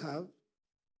all of us have,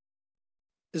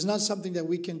 is not something that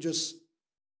we can just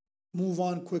move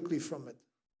on quickly from it.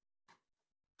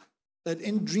 That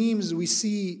in dreams we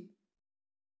see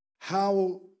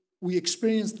how we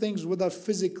experience things without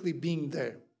physically being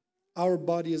there. Our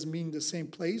body is being the same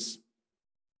place,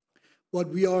 but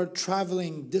we are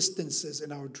traveling distances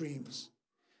in our dreams.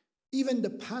 Even the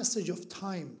passage of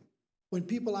time. When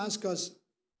people ask us,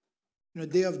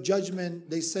 day of judgment,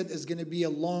 they said it's going to be a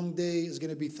long day, it's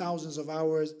going to be thousands of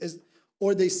hours.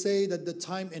 Or they say that the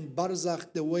time in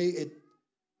barzakh, the way it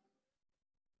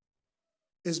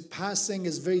is passing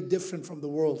is very different from the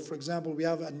world. For example, we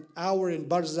have an hour in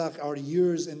barzakh, our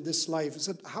years in this life. I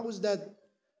said, how is that?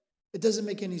 It doesn't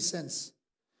make any sense.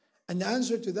 And the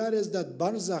answer to that is that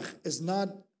barzakh is not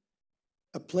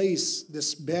a place,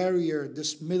 this barrier,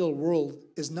 this middle world,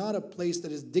 is not a place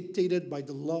that is dictated by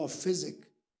the law of physics.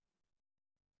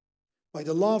 By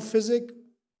the law of physics,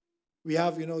 we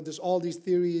have, there's all these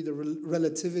theory, the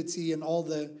relativity and all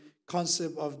the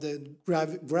concept of the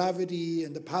gravity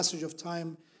and the passage of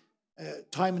time,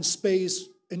 time and space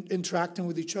interacting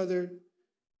with each other.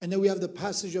 And then we have the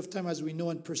passage of time as we know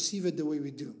and perceive it the way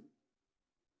we do.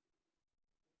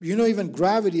 Even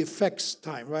gravity affects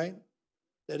time, right?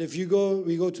 That if we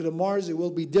go to the Mars, it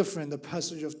will be different, the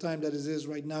passage of time that it is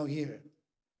right now here.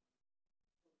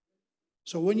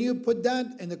 So when you put that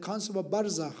in the concept of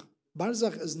barzakh,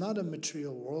 barzakh is not a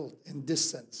material world in this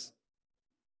sense.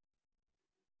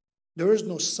 There is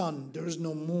no sun, there is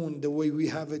no moon the way we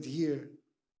have it here.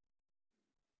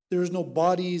 There is no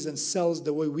bodies and cells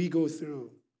the way we go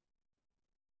through.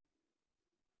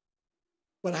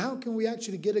 But how can we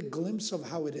actually get a glimpse of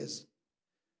how it is?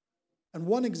 And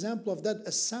one example of that,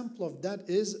 a sample of that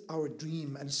is our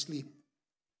dream and sleep.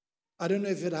 I don't know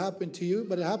if it happened to you,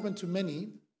 but it happened to many,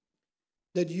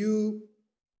 that you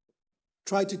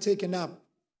try to take a nap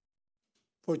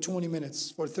for 20 minutes,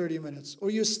 for 30 minutes,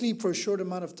 or you sleep for a short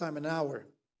amount of time, an hour,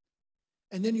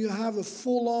 and then you have a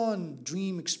full-on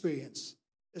dream experience.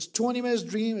 It's 20 minutes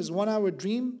dream, it's 1 hour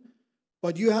dream,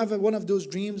 but you have one of those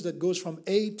dreams that goes from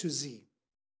A to Z,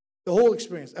 the whole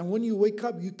experience. And when you wake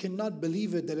up, you cannot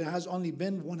believe it that it has only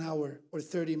been 1 hour or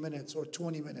 30 minutes or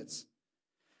 20 minutes.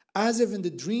 As if in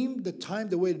the dream, the time,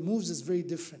 the way it moves is very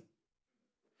different.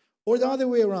 Or the other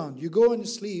way around, you go and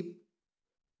sleep,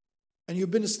 and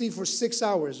you've been asleep for 6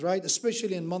 hours, right?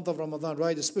 Especially in month of Ramadan,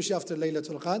 right? Especially after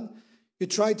Laylatul Qadr. You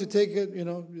try to take it,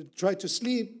 you try to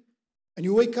sleep, and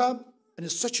you wake up, and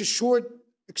it's such a short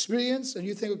experience, and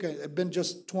you think, okay, it's been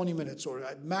just 20 minutes, or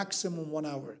at maximum 1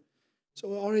 hour.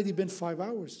 So it's already been 5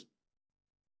 hours.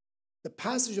 The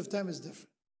passage of time is different.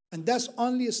 And that's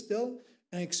only still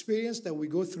an experience that we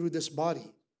go through this body.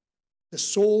 The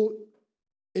soul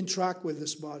interact with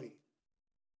this body.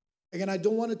 Again, I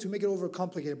don't want it to make it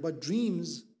overcomplicated, but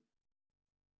dreams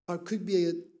could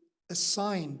be a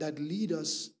sign that lead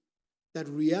us that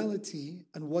reality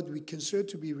and what we consider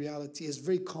to be reality is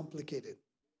very complicated.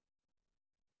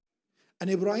 And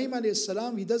Ibrahim alayhi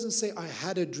salam, he doesn't say, I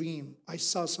had a dream, I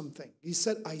saw something. He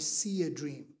said, I see a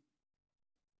dream.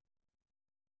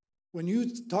 When you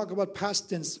talk about past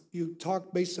tense, you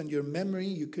talk based on your memory,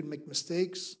 you could make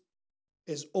mistakes.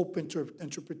 Is open to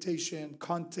interpretation,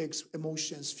 context,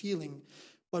 emotions, feeling.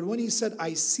 But when he said,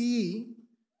 I see,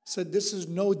 said, this is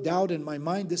no doubt in my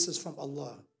mind, this is from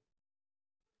Allah.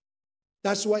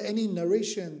 That's why any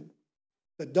narration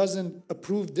that doesn't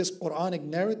approve this Quranic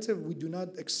narrative, we do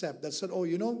not accept. That said,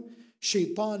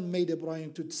 Shaitan made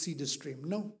Ibrahim to see this dream.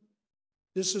 No.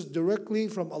 This is directly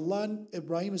from Allah, and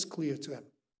Ibrahim is clear to him.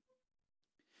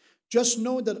 Just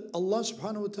know that Allah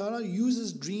subhanahu wa ta'ala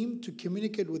uses dream to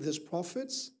communicate with his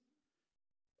prophets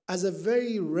as a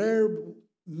very rare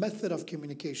method of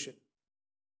communication.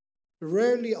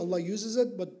 Rarely Allah uses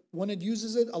it, but when it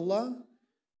uses it, Allah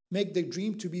make the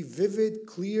dream to be vivid,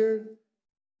 clear,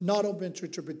 not open to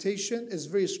interpretation. It's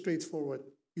very straightforward.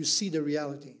 You see the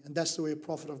reality, and that's the way a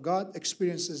prophet of God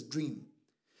experiences dream.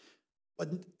 But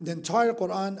the entire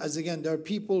Quran, as again, there are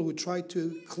people who try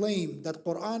to claim that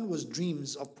Quran was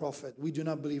dreams of prophet. We do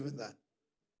not believe in that.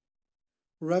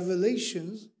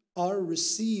 Revelations are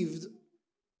received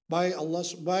by Allah,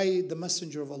 by the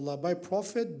messenger of Allah, by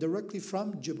prophet, directly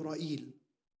from Jibreel.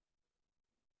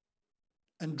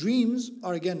 And dreams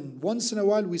are, again, once in a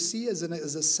while we see as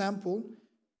a sample.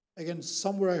 Again,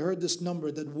 somewhere I heard this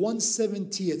number, that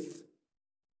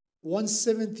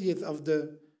 1/70th of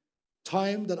the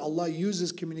time that Allah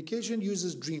uses communication,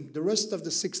 uses dream. The rest of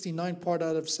the 69 part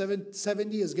out of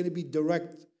 70 is going to be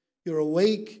direct. You're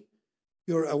awake,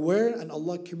 you're aware, and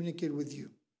Allah communicate with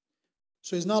you.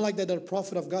 So it's not like that the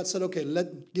prophet of God said, okay,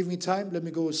 give me time, let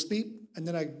me go to sleep, and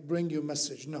then I bring you a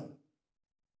message. No.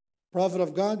 Prophet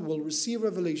of God will receive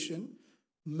revelation,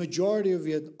 majority of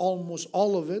it, almost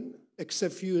all of it,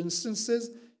 except few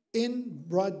instances, in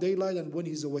broad daylight and when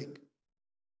he's awake.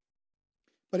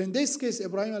 But in this case,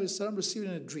 Ibrahim a.s. received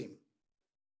in a dream.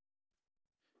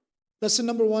 That's the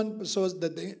number one, so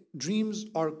that the dreams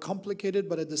are complicated,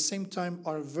 but at the same time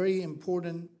are a very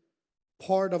important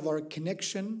part of our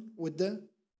connection with the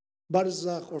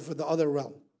barzakh, or for the other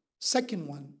realm. Second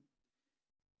one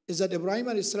is that Ibrahim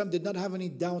a.s. did not have any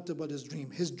doubt about his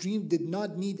dream. His dream did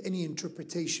not need any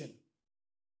interpretation.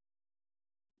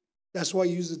 That's why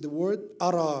he uses the word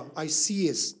ara, I see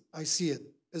it.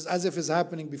 It's as if it's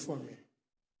happening before me.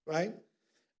 Right?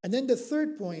 And then the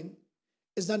third point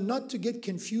is that not to get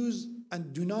confused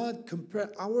and do not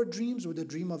compare our dreams with the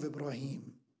dream of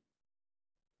Ibrahim.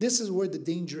 This is where the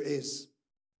danger is.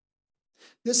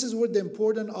 This is where the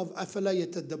importance of أَفَلَا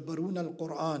يَتَدَبَّرُونَ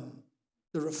الْقُرْآنِ,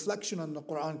 the reflection on the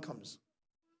Quran comes.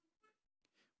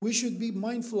 We should be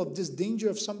mindful of this danger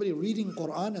of somebody reading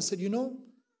Quran and said, you know,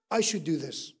 I should do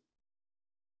this.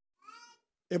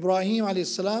 Ibrahim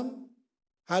a.s.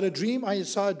 had a dream, I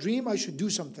saw a dream, I should do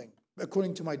something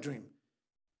according to my dream.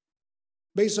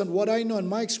 Based on what I know and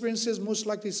my experiences, most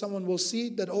likely someone will see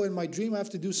that, oh, in my dream I have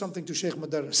to do something to Sheikh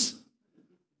Modares.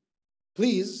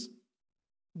 Please,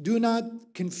 do not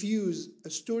confuse a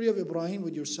story of Ibrahim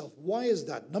with yourself. Why is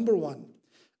that? Number one,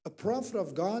 a prophet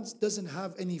of God doesn't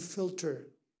have any filter,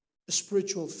 a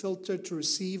spiritual filter to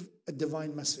receive a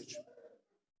divine message.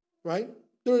 Right?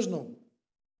 There is no.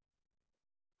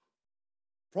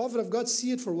 Prophet of God,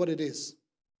 see it for what it is.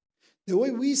 The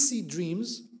way we see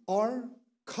dreams are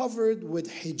covered with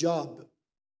hijab,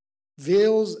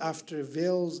 veils after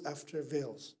veils after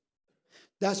veils.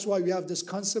 That's why we have this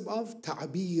concept of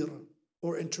ta'bir,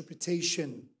 or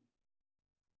interpretation.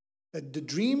 That the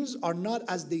dreams are not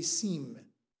as they seem.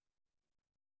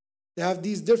 They have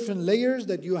these different layers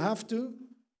that you have to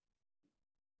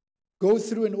go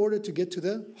through in order to get to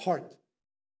the heart.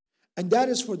 And that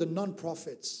is for the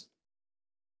non-prophets,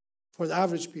 for the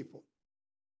average people.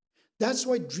 That's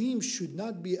why dreams should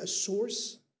not be a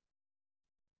source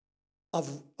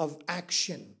of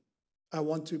action. I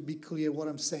want to be clear what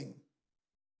I'm saying.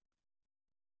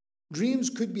 Dreams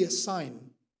could be a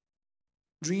sign.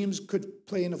 Dreams could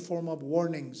play in a form of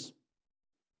warnings.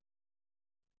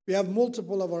 We have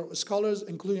multiple of our scholars,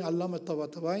 including Allama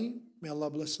Tabatabai, may Allah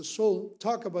bless his soul,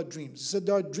 talk about dreams. He said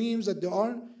there are dreams that they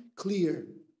are clear,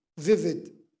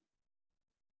 vivid.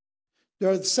 There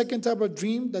are the second type of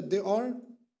dream that they are,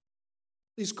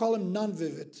 please call them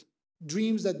non-vivid.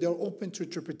 Dreams that they are open to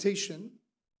interpretation.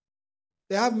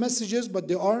 They have messages, but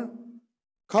they are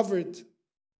covered,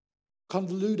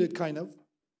 convoluted kind of.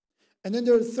 And then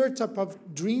there are the third type of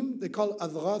dream they call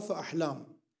adghath ahlam.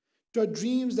 There are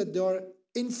dreams that they are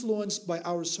influenced by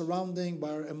our surrounding, by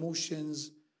our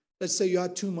emotions. Let's say you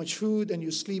had too much food and you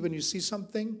sleep and you see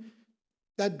something.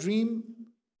 That dream,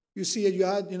 you see it, you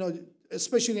had,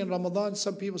 especially in Ramadan,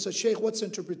 some people say, Sheikh, what's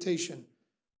interpretation?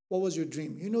 What was your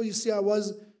dream? You see, I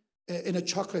was in a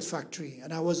chocolate factory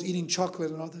and I was eating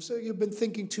chocolate and all that. So you've been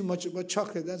thinking too much about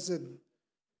chocolate, that's it.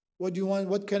 What do you want?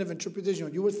 What kind of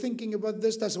interpretation? You were thinking about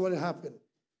this, that's what happened.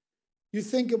 You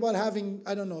think about having,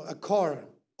 a car.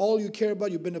 All you care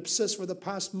about, you've been obsessed for the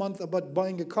past month about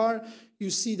buying a car. You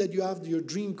see that you have your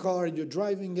dream car and you're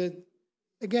driving it.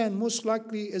 Again, most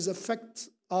likely is effect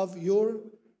of your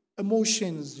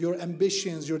emotions, your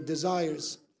ambitions, your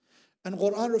desires. And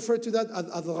Quran referred to that as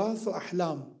adghath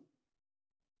ahlam.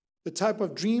 The type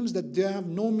of dreams that they have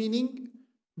no meaning,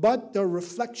 but they're a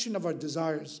reflection of our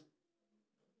desires.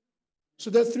 So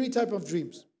there are three types of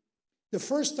dreams. The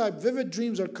first type, vivid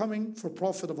dreams, are coming for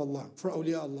Prophet of Allah, for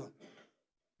awliya Allah.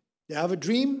 They have a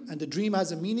dream, and the dream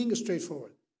has a meaning,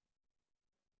 straightforward.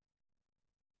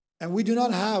 And we do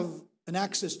not have an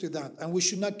access to that, and we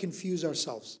should not confuse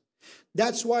ourselves.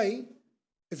 That's why,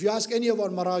 if you ask any of our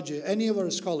maraji, any of our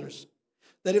scholars,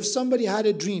 that if somebody had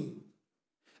a dream,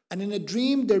 and in a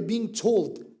dream they're being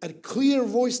told, a clear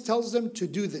voice tells them to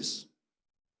do this.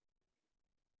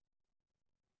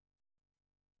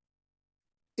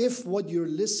 If what you're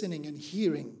listening and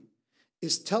hearing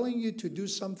is telling you to do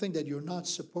something that you're not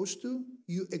supposed to,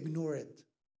 you ignore it.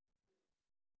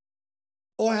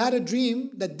 Oh, I had a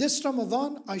dream that this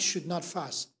Ramadan I should not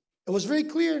fast. It was very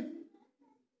clear.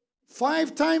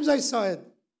 5 times I saw it.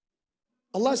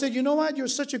 Allah said, you know what? You're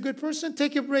such a good person.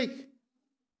 Take a break.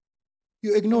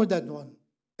 You ignore that one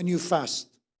and you fast.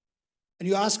 And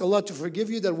you ask Allah to forgive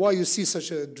you that why you see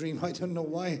such a dream. I don't know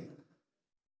why.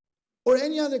 Or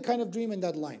any other kind of dream in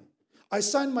that line. I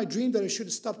saw in my dream that I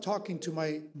should stop talking to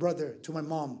my brother, to my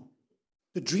mom.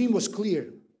 The dream was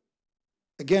clear.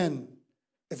 Again,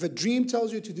 if a dream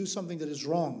tells you to do something that is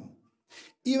wrong,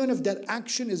 even if that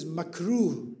action is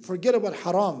makruh, forget about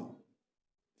haram.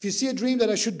 If you see a dream that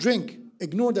I should drink,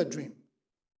 ignore that dream.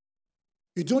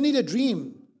 You don't need a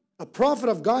dream. A prophet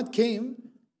of God came,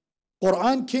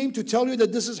 Quran came to tell you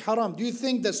that this is haram. Do you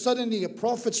think that suddenly a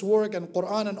prophet's work and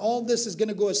Quran and all this is going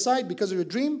to go aside because of your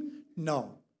dream?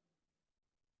 No.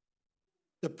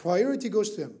 The priority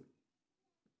goes to him.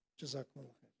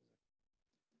 JazakAllah.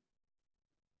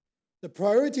 The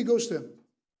priority goes to him,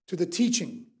 to the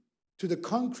teaching, to the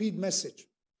concrete message.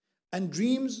 And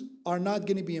dreams are not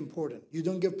going to be important. You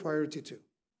don't give priority to.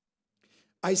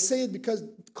 I say it because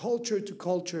culture to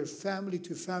culture, family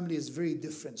to family is very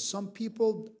different. Some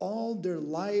people, all their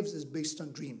lives is based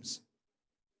on dreams.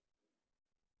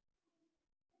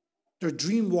 They're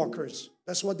dream walkers.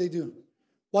 That's what they do.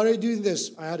 Why are you doing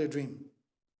this? I had a dream.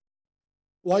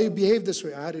 Why you behave this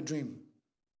way? I had a dream.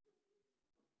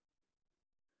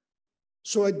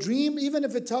 So a dream, even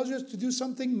if it tells you to do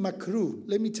something makruh,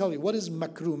 let me tell you, what is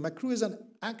makruh? Makruh is an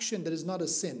action that is not a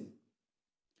sin.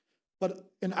 But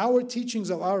in our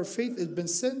teachings of our faith, it's been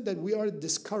said that we are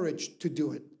discouraged to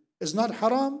do it. It's not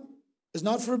haram, it's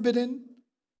not forbidden,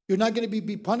 you're not going to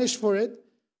be punished for it,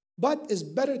 but it's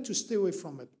better to stay away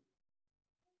from it.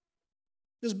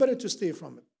 It's better to stay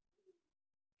from it.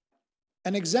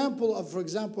 An example of, for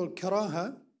example,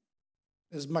 karaha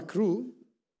is makruh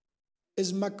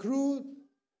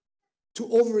to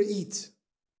overeat.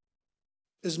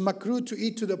 Is makruh to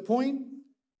eat to the point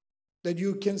that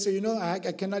you can say, you know, I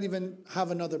cannot even have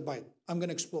another bite. I'm going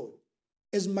to explode.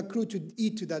 Is makruh to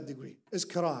eat to that degree. Is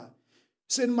karaha.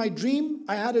 So in my dream,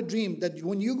 I had a dream that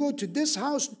when you go to this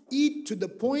house, eat to the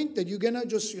point that you're going to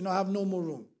just, have no more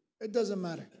room. It doesn't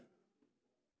matter.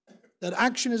 That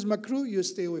action is makruh, you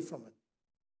stay away from it.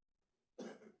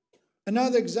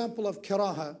 Another example of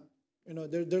karaha,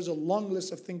 there's a long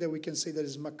list of things that we can say that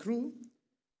is makruh,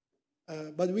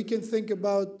 but we can think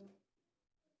about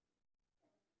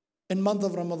in month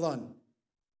of Ramadan.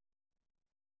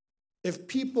 If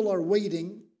people are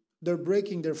waiting, they're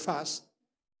breaking their fast,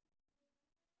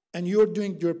 and you're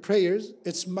doing your prayers,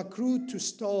 it's makruh to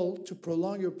stall, to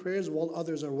prolong your prayers while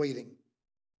others are waiting.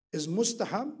 Is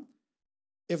mustahab,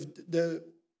 if the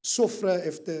sufra,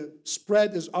 if the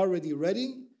spread is already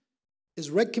ready, is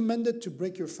recommended to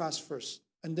break your fast first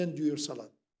and then do your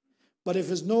salat. But if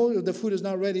the food is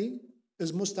not ready,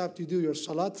 it's mustahab to do your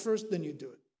salat first, then you do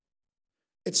it.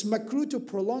 It's makruh to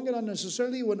prolong it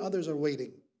unnecessarily when others are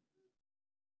waiting.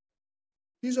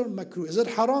 These are makruh. Is it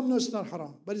haram? No, it's not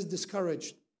haram, but it's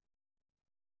discouraged.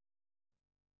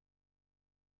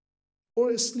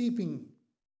 Or sleeping.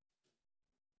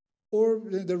 Or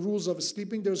the rules of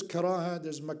sleeping, there's karaha,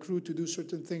 there's makruh to do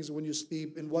certain things when you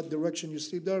sleep, in what direction you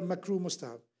sleep. There are makruh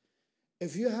mustahab.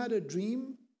 If you had a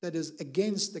dream that is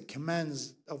against the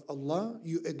commands of Allah,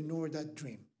 you ignore that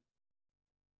dream.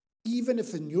 Even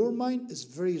if in your mind it's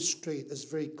very straight, it's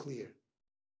very clear.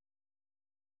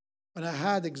 And I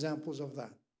had examples of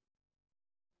that.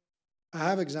 I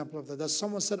have example of that. That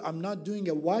someone said, I'm not doing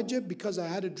a wajib because I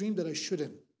had a dream that I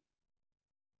shouldn't.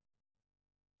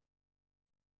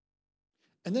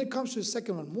 And then it comes to the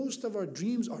second one. Most of our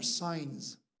dreams are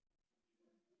signs.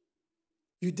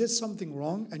 You did something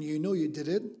wrong and you know you did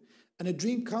it, and a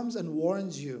dream comes and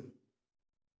warns you.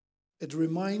 It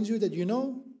reminds you that you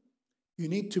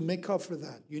need to make up for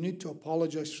that. You need to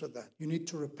apologize for that. You need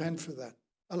to repent for that.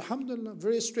 Alhamdulillah,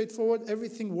 very straightforward.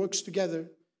 Everything works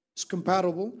together. It's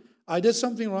compatible. I did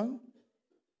something wrong.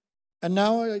 And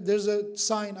now there's a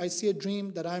sign. I see a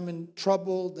dream that I'm in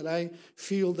trouble, that I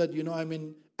feel that, I'm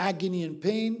in agony and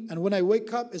pain. And when I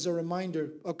wake up, is a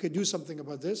reminder, okay, do something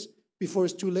about this. Before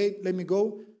it's too late, let me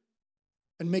go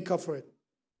and make up for it.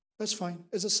 That's fine.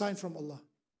 It's a sign from Allah.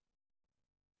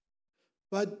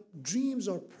 But dreams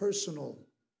are personal.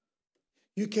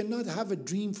 You cannot have a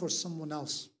dream for someone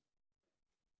else.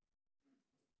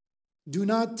 Do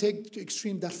not take the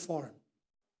extreme that far.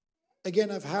 Again,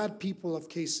 I've had people of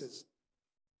cases.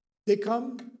 They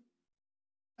come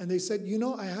and they said, you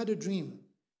know, I had a dream.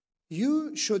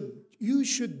 You should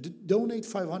donate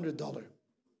 $500.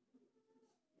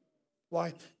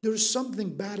 Why? There's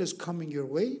something bad is coming your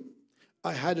way.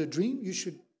 I had a dream. You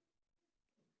should.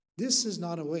 This is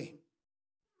not a way.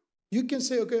 You can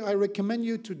say, okay, I recommend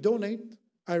you to donate.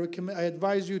 I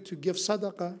advise you to give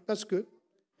sadaqah. That's good.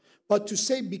 But to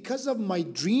say, because of my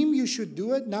dream, you should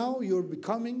do it, now you're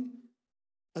becoming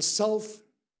a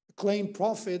self-acclaimed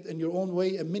prophet in your own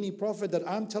way, a mini prophet that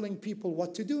I'm telling people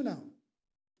what to do now.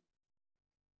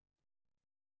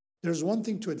 There's one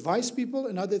thing to advise people,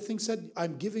 another thing said,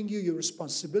 I'm giving you your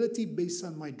responsibility based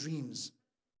on my dreams.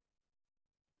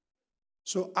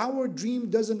 So our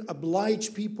dream doesn't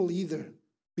oblige people either.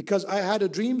 Because I had a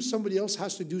dream, somebody else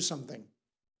has to do something.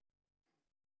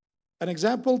 An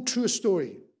example, true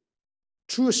story.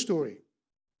 True story.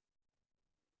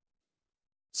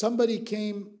 Somebody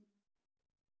came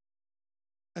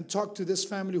and talked to this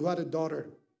family who had a daughter.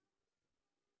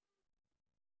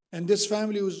 And this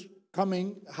family was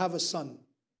coming, have a son.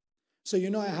 So, you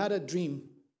know, I had a dream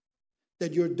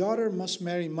that your daughter must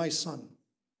marry my son.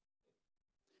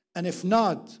 And if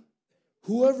not,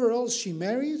 whoever else she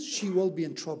marries, she will be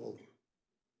in trouble.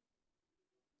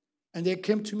 And they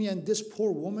came to me, and this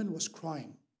poor woman was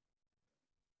crying.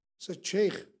 I said,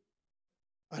 Sheikh,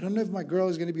 I don't know if my girl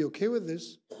is going to be okay with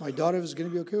this. My daughter is going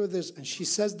to be okay with this. And she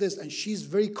says this, and she's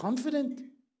very confident.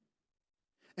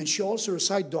 And she also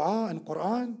recites dua and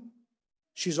Quran.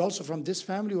 She's also from this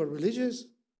family or religious.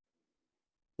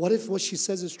 What if what she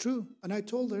says is true? And I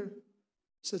told her, I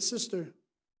said, sister,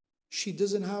 she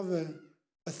doesn't have a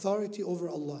authority over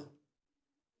Allah.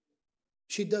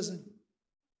 She doesn't.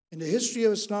 In the history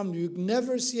of Islam, you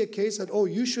never see a case that, oh,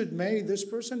 you should marry this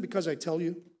person because I tell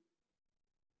you.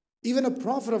 Even a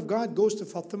prophet of God goes to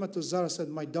Fatima to Zahra and said,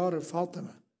 my daughter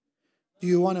Fatima, do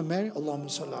you want to marry? Allahumma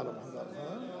salli ala Muhammad.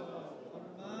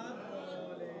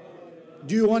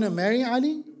 Do you want to marry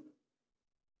Ali?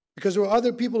 Because there were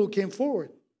other people who came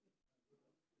forward.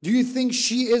 Do you think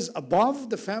she is above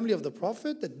the family of the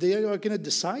Prophet, that they are going to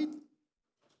decide?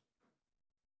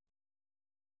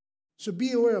 So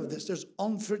be aware of this. There's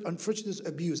unfortunate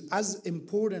abuse. As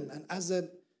important and as a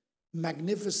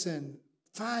magnificent,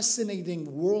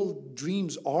 fascinating world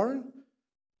dreams are,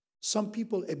 some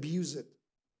people abuse it.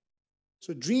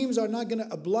 So dreams are not going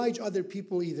to oblige other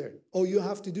people either. Oh, you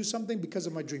have to do something because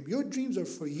of my dream. Your dreams are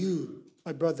for you,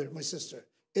 my brother, my sister.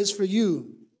 It's for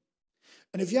you.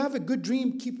 And if you have a good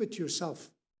dream, keep it to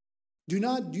yourself. Do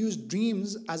not use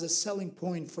dreams as a selling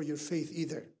point for your faith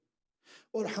either.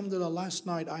 Oh, alhamdulillah, last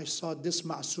night I saw this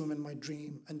ma'soom in my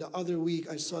dream, and the other week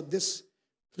I saw this.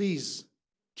 Please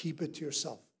keep it to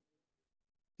yourself.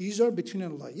 These are between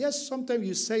Allah. Yes, sometimes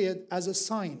you say it as a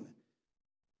sign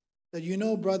that you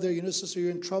know, brother, you know, sister,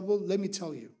 you're in trouble. Let me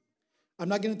tell you. I'm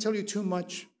not going to tell you too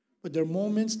much, but there are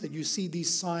moments that you see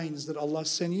these signs that Allah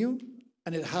sent you,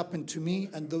 and it happened to me,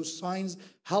 and those signs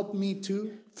help me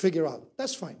to figure out.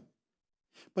 That's fine.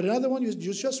 But another one, you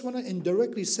just want to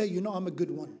indirectly say, you know, I'm a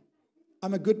good one.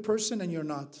 I'm a good person, and you're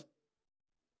not.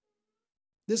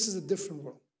 This is a different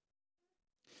world.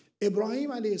 Ibrahim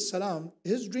alayhi salam,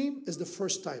 his dream is the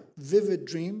first type. Vivid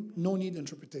dream, no need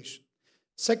interpretation.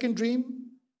 Second dream,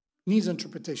 needs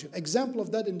interpretation. Example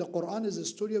of that in the Quran is the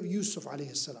story of Yusuf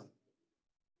alayhi salam.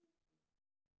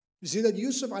 You see that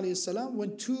Yusuf alayhi salam,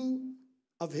 when two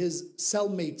of his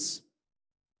cellmates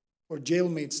or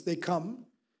jailmates, they come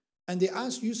and they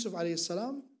ask Yusuf alayhi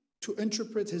salam to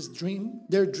interpret his dream,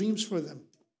 their dreams for them.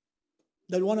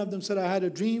 That one of them said, I had a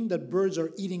dream that birds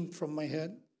are eating from my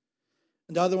head.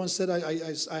 And the other one said,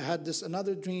 I had this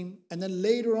another dream. And then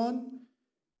later on,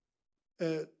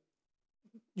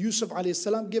 Yusuf alayhi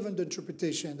salam given the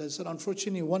interpretation that said,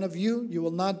 unfortunately, one of you, you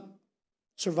will not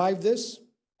survive this.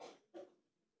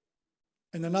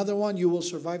 And another one, you will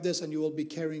survive this and you will be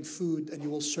carrying food and you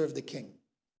will serve the king.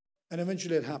 And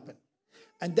eventually it happened.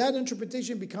 And that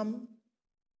interpretation became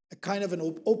a kind of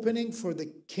an opening for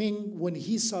the king when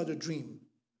he saw the dream.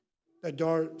 That there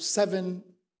are 7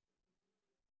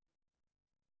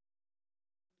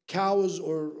 cows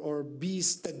or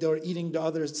beasts that they were eating the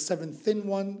other 7 thin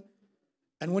one.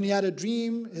 And when he had a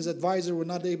dream, his advisor were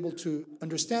not able to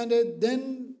understand it.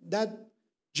 Then that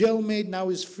jailmate now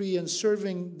is free and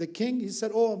serving the king. He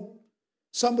said, oh,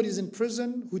 somebody's in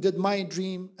prison who did my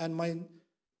dream and my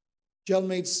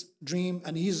jailmate's dream,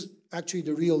 and he's actually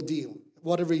the real deal.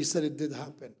 whatever he said, it did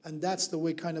happen. And that's the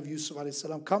way kind of Yusuf alayhi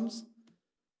salam comes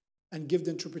and give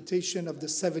the interpretation of the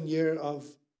 7 year of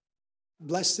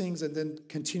blessings, and then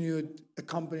continued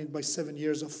accompanied by 7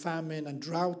 years of famine and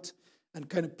drought, and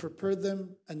kind of prepare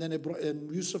them. And then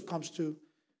Yusuf comes to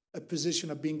a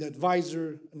position of being the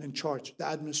advisor and in charge, the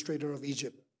administrator of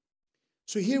Egypt.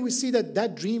 So here we see that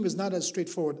that dream is not as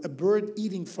straightforward. A bird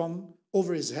eating from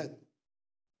over his head.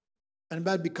 And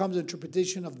that becomes an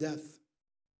interpretation of death.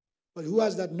 But who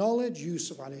has that knowledge?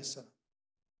 Yusuf alayhi salam.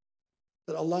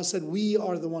 That Allah said, we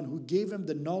are the one who gave him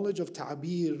the knowledge of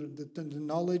ta'bir, the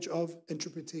knowledge of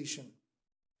interpretation.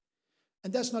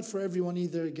 And that's not for everyone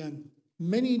either, again.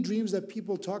 Many dreams that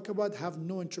people talk about have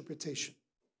no interpretation.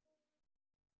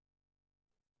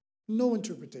 No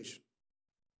interpretation.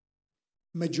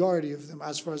 Majority of them,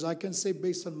 as far as I can say,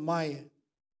 based on my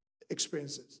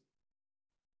experiences.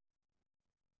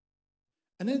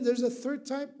 And then there's a third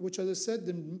type, which, as I said,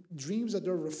 the dreams that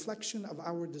are a reflection of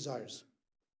our desires.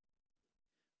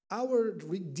 Our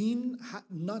deen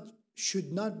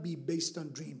should not be based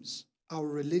on dreams. Our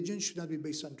religion should not be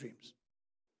based on dreams.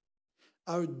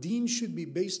 Our deen should be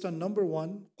based on, number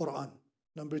one, Quran.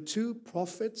 Number two,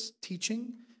 prophets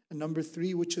teaching. And number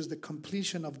three, which is the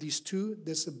completion of these two,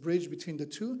 there's a bridge between the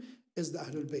two, is the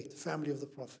Ahlul Bayt, family of the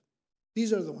Prophet.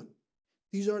 These are the ones.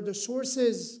 These are the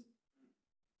sources.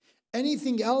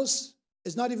 Anything else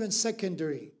is not even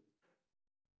secondary.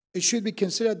 It should be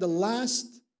considered the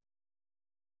last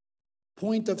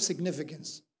point of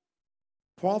significance.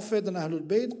 Prophet and Ahlul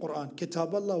Bayt, Quran.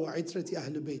 Kitab Allah wa itrati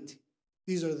Ahlul Bayt.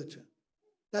 These are the two.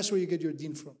 That's where you get your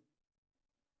deen from.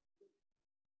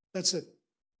 That's it.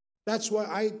 That's why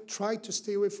I try to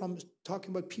stay away from talking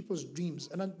about people's dreams.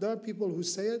 And there are people who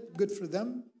say it, good for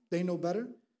them. They know better.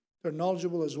 They're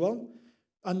knowledgeable as well.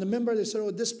 On the member, they say,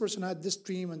 oh, this person had this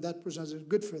dream and that person has it.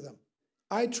 Good for them.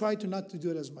 I try to not to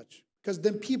do it as much. Because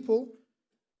then people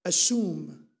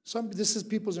assume, this is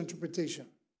people's interpretation,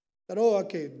 that, oh,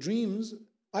 okay, dreams,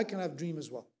 I can have dream as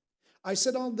well. I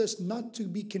said all this not to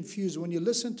be confused. When you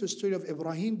listen to the story of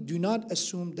Ibrahim, do not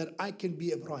assume that I can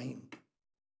be Ibrahim.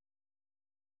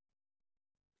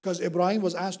 Because Ibrahim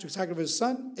was asked to sacrifice his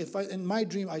son. In my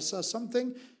dream I saw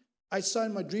something, I saw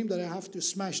in my dream that I have to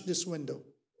smash this window.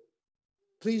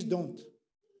 Please don't.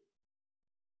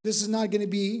 This is not going to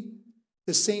be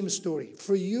the same story.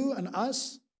 For you and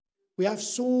us, we have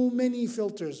so many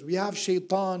filters. We have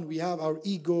shaitan, we have our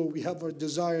ego, we have our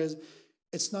desires.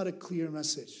 It's not a clear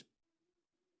message.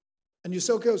 And you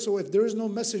say, okay, so if there is no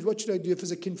message, what should I do? If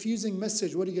it's a confusing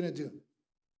message, what are you going to do?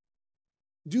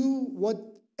 Do what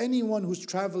anyone who's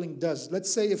traveling does.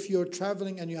 Let's say if you're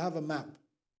traveling and you have a map,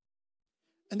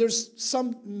 and there's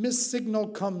some missed signal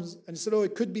comes, and you said, oh,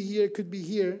 it could be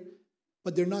here,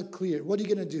 but they're not clear. What are you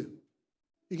going to do?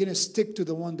 You're going to stick to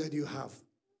the one that you have,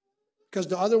 because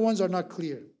the other ones are not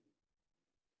clear.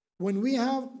 When we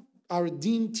have our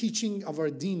deen teaching of our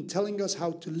deen telling us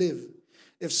how to live,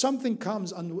 if something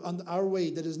comes on our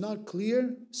way that is not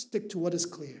clear, stick to what is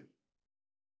clear.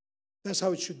 That's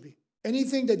how it should be.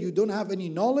 Anything that you don't have any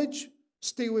knowledge,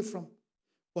 stay away from.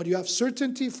 What you have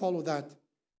certainty, follow that.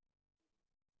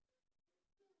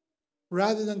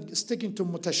 Rather than sticking to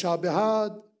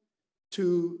mutashabihat,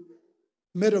 to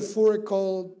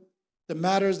metaphorical, the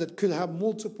matters that could have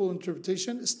multiple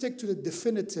interpretations, stick to the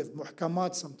definitive,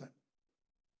 muhkamat sometimes.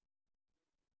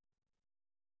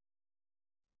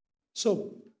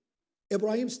 So,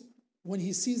 Ibrahim, when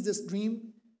he sees this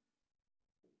dream,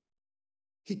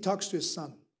 he talks to his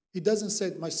son. He doesn't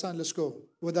say, my son, let's go,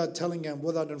 without telling him,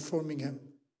 without informing him.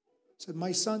 He said,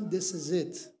 my son, this is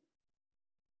it.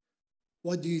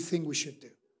 What do you think we should do?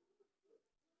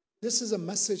 This is a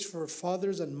message for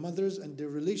fathers and mothers and their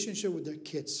relationship with their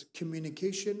kids,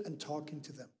 communication and talking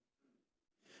to them.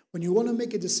 When you want to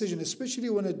make a decision, especially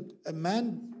when a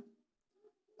man,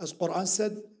 as Quran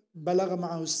said, بَلَغَ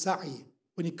مَعَهُ السَّعِي,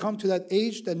 when he comes to that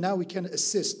age, then now we can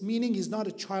assist, meaning he's not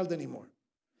a child anymore.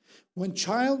 When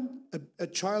a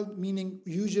child meaning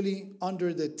usually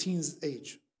under the teens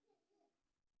age,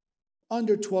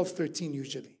 under 12, 13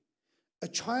 usually. A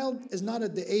child is not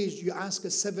at the age you ask a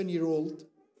 7-year-old,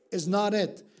 is not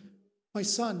it. My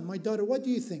son, my daughter, what do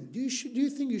you think? Do you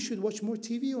think you should watch more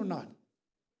TV or not?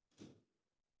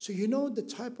 So you know the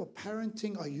type of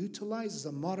parenting I utilize is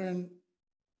a modern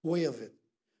way of it.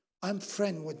 I'm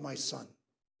friend with my son.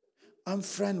 I'm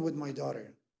friend with my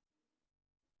daughter.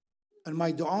 And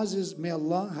my du'as is, may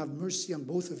Allah have mercy on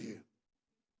both of you.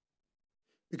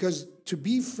 Because to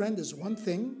be friend is one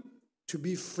thing, to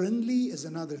be friendly is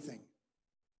another thing.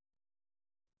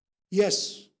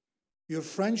 Yes, your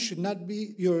friend should not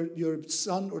be, your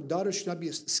son or daughter should not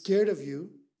be scared of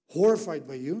you, horrified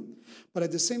by you. But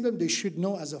at the same time, they should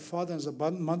know as a father, as a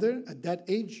mother, at that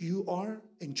age, you are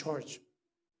in charge.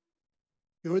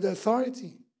 You're the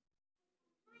authority.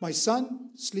 My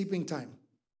son, sleeping time.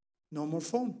 No more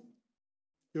phone.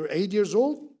 You're 8 years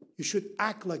old, you should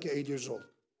act like you're 8 years old.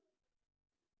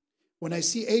 When I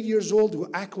see 8 years old who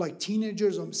act like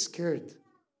teenagers, I'm scared.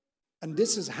 And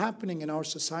this is happening in our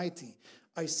society.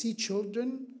 I see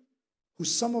children who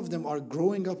some of them are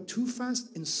growing up too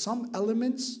fast in some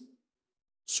elements.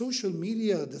 Social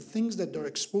media, the things that they're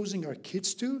exposing our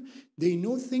kids to, they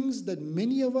know things that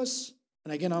many of us,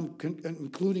 and again, I'm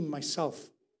including myself,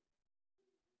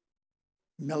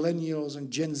 millennials and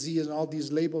Gen Z and all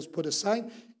these labels put aside.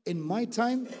 In my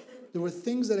time, there were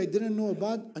things that I didn't know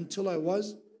about until I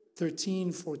was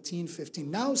 13, 14,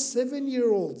 15. Now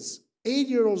 7-year-olds,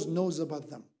 8-year-olds knows about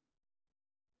them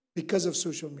because of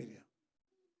social media.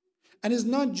 And it's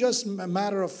not just a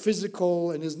matter of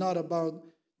physical and it's not about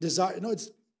desire. No,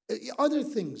 it's other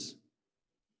things.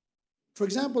 For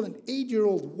example, an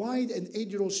 8-year-old, why an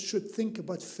 8-year-old should think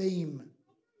about fame?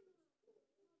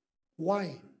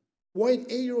 Why? Why an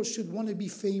 8-year-old should want to be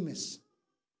famous?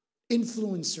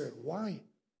 Influencer, why?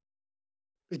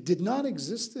 It did not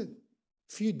exist. A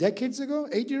few decades ago,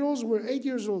 8-year-olds were 8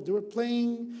 years old. They were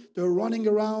playing, they were running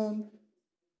around,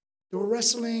 they were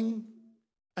wrestling.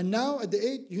 And now at the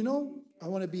age, I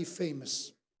want to be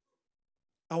famous.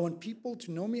 I want people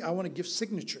to know me. I want to give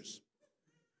signatures.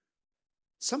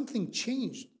 Something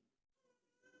changed.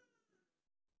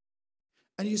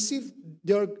 And you see,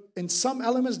 they're in some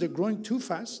elements, they're growing too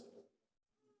fast.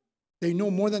 They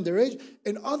know more than their age.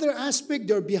 In other aspects,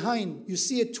 they're behind. You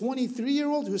see a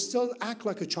 23-year-old who still acts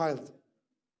like a child.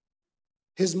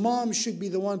 His mom should be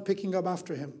the one picking up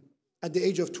after him at the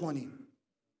age of 20.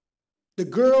 The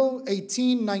girl,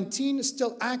 18, 19,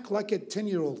 still act like a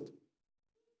 10-year-old.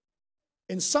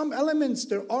 In some elements,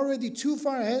 they're already too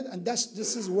far ahead, and this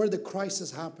is where the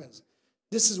crisis happens.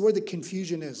 This is where the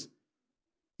confusion is.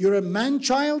 You're a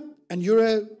man-child, and you're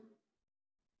an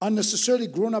unnecessarily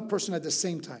grown-up person at the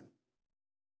same time.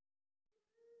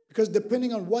 Because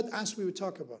depending on what aspect we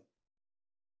talk about.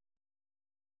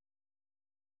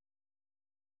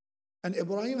 And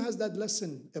Ibrahim has that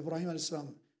lesson, Ibrahim alayhi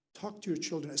salam. Talk to your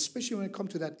children, especially when it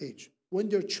comes to that age. When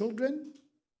they're children,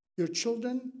 your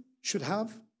children should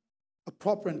have a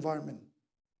proper environment.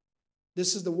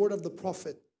 This is the word of the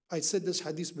Prophet. I said this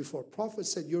hadith before. Prophet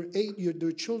said, your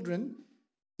children,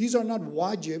 these are not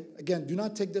wajib. Again, do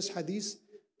not take this hadith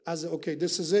as, okay,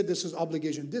 this is it, this is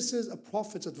obligation. This is a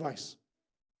Prophet's advice.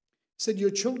 He said,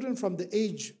 your children from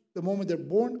the moment they're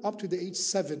born up to the age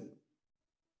 7,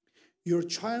 your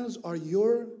childs are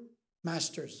your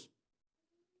masters.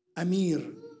 Amir,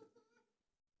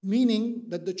 meaning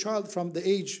that the child from the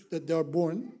age that they are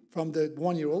born, from the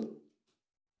 1-year-old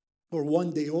or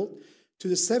 1-day-old to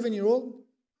the 7-year-old,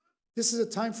 this is a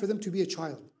time for them to be a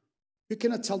child. You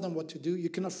cannot tell them what to do. You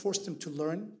cannot force them to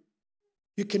learn.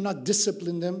 You cannot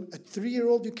discipline them. A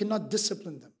 3-year-old, you cannot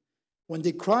discipline them. When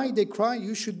they cry,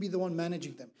 you should be the one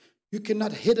managing them. You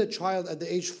cannot hit a child at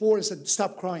the age 4 and say,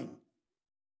 stop crying.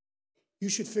 You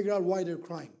should figure out why they're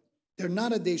crying. They're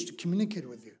not at the age to communicate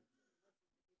with you.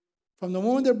 From the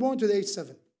moment they're born to the age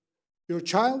 7. Your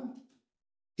child,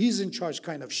 he's in charge,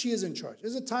 kind of. She is in charge.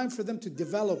 It's a time for them to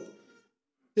develop.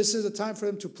 This is a time for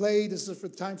them to play. This is a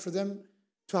time for them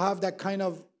to have that kind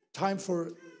of time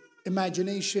for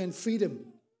imagination, freedom.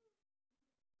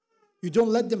 You don't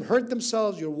let them hurt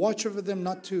themselves. You watch over them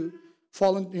not to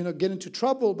fall in, get into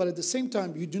trouble. But at the same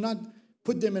time, you do not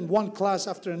put them in one class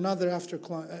after another,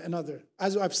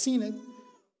 As I've seen it,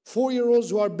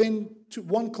 4-year-olds who are been to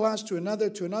one class to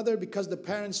another because the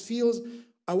parents feels,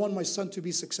 I want my son to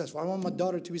be successful. I want my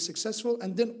daughter to be successful,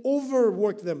 and then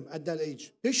overwork them at that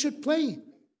age. They should play.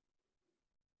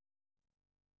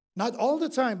 Not all the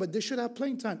time, but they should have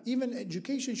playing time. Even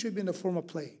education should be in the form of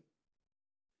play.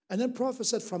 And then Prophet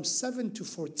said from 7 to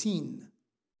 14,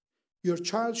 your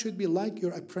child should be like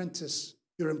your apprentice,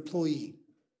 your employee.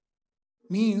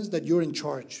 Means that you're in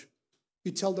charge.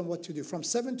 You tell them what to do. From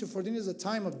 7 to 14 is a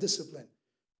time of discipline.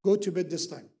 Go to bed this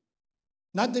time.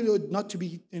 Not to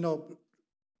be,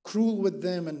 cruel with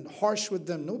them and harsh with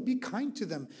them. No, be kind to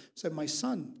them. Say, my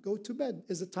son, go to bed.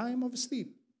 It's a time of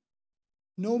sleep.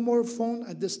 No more phone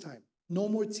at this time. No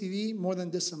more TV more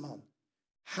than this amount.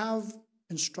 Have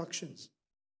instructions.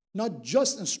 Not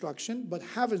just instruction, but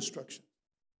have instruction.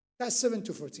 That's 7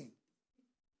 to 14.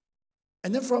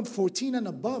 And then from 14 and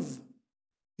above,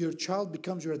 your child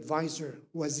becomes your advisor,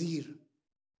 wazir.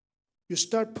 You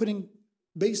start putting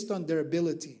based on their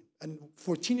ability. And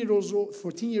 14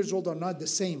 years old are not the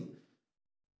same.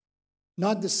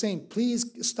 Not the same.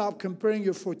 Please stop comparing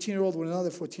your 14-year-old with another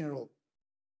 14-year-old.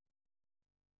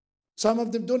 Some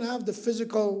of them don't have the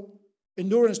physical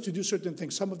endurance to do certain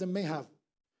things. Some of them may have.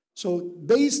 So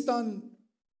based on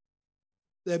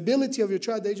the ability of your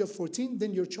child at the age of 14,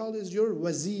 then your child is your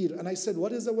wazir. And I said,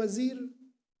 what is a wazir?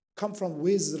 Come from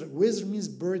wizr. Wizr means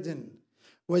burden.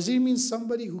 Wazir means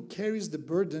somebody who carries the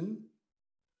burden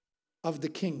of the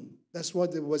king. That's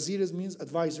what the wazir means,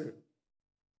 advisor.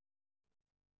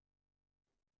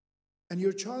 And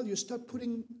your child, you start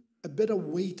putting a bit of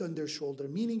weight on their shoulder,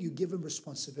 meaning you give them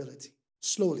responsibility,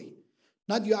 slowly.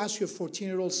 Not you ask your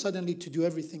 14-year-old suddenly to do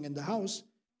everything in the house,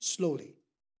 slowly.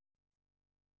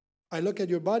 I look at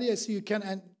your body, I see you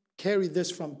can carry this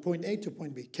from point A to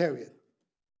point B, carry it.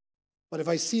 But if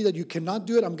I see that you cannot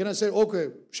do it, I'm going to say, okay,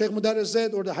 Sheikh Modares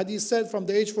said, or the hadith said, from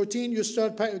the age 14, you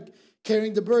start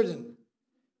carrying the burden.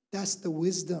 That's the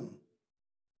wisdom.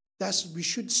 We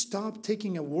should stop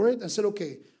taking a word and say,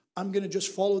 okay, I'm going to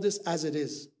just follow this as it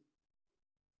is.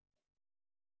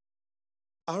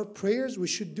 Our prayers, we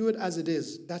should do it as it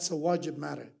is. That's a wajib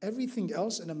matter. Everything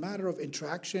else, in a matter of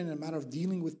interaction, in a matter of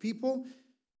dealing with people,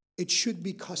 it should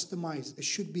be customized. It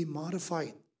should be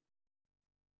modified.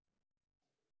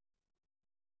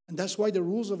 And that's why the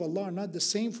rules of Allah are not the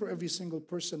same for every single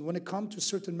person. When it comes to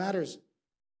certain matters,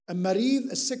 a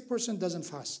marid, a sick person, doesn't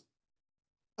fast.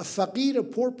 A faqir, a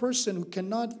poor person who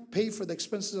cannot pay for the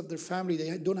expenses of their family,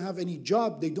 they don't have any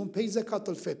job, they don't pay zakat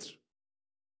al-fitr.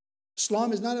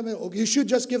 Islam is not about, you should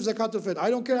just give zakat al-fitr. I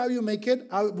don't care how you make it,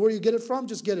 where you get it from,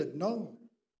 just get it. No.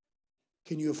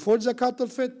 Can you afford zakat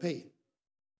al-fitr? Pay.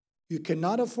 You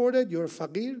cannot afford it, you're a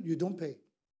faqir, you don't pay.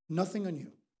 Nothing on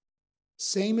you.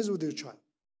 Same as with your child.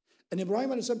 And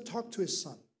Ibrahim talked to his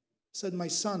son. Said, my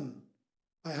son,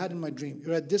 I had in my dream,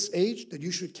 you're at this age that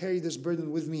you should carry this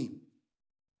burden with me.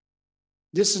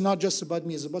 This is not just about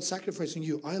me, it's about sacrificing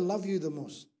you. I love you the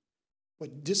most.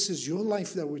 But this is your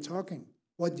life that we're talking.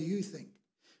 What do you think?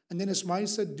 And then Ismail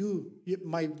said,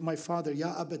 my father,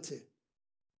 ya abate.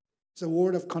 It's a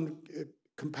word of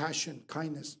compassion,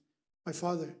 kindness. My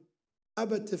father,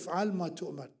 abate fa'al ma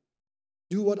tu'mar.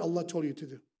 Do what Allah told you to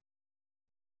do.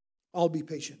 I'll be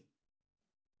patient.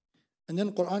 And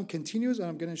then Quran continues, and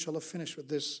I'm going to inshallah finish with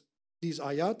these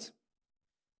ayat.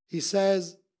 He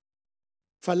says,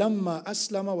 فَلَمَّا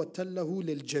أَسْلَمَ وَتَلَّهُ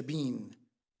لِلْجَبِينَ.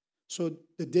 So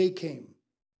the day came.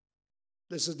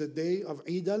 This is the day of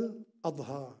Eid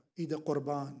al-Adha, Eid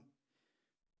al-Qurban.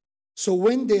 So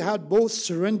when they had both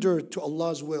surrendered to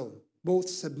Allah's will, both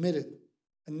submitted,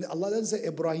 and Allah doesn't say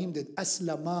Ibrahim did,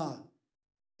 Aslama.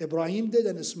 Ibrahim did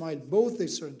and Ismail, both they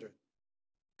surrendered.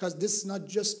 Because this is not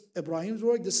just Ibrahim's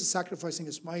work, this is sacrificing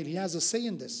Ismail. He has a say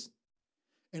in this.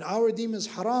 In our deen is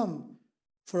haram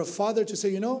for a father to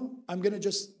say, I'm going to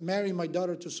just marry my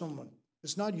daughter to someone.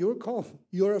 It's not your call.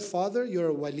 You're a father, you're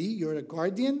a wali, you're a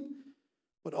guardian,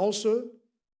 but also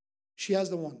she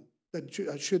has the one that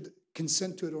should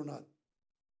consent to it or not.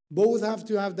 Both have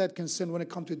to have that consent when it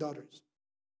comes to daughters.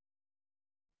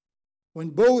 When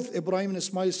both Ibrahim and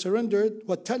Ismail surrendered,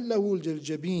 وَتَلَّهُ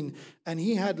الْجَبِينَ, and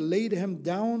he had laid him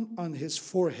down on his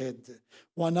forehead.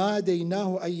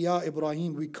 وَنَادَيْنَاهُ أَيَّا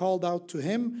Ibrahim, we called out to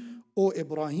him, O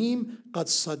Ibrahim, قَدْ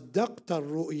صَدَّقْتَ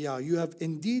الرُّؤْيَا, you have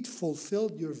indeed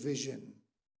fulfilled your vision.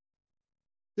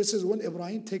 This is when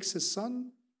Ibrahim takes his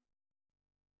son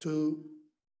to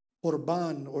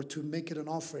qurban, or to make it an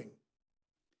offering.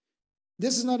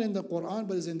 This is not in the Quran,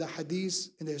 but is in the hadith,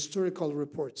 in the historical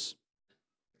reports.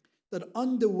 That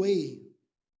on the way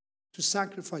to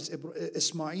sacrifice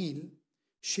Ismail,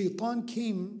 Shaitan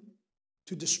came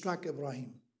to distract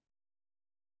Ibrahim.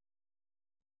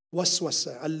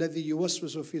 Waswasa, alladhi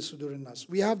yuwaswisu fi sudurin nas.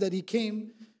 We have that he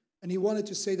came and he wanted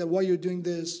to say that why you're doing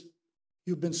this,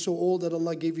 you've been so old that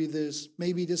Allah gave you this,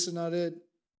 maybe this is not it.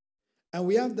 And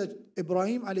we have that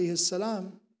Ibrahim alayhi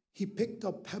salam, he picked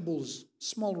up pebbles,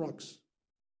 small rocks,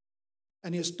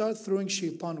 and he started throwing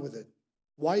Shaitan with it.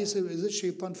 Why is it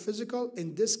Shaitan physical?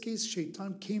 In this case,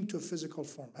 Shaitan came to a physical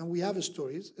form. And we have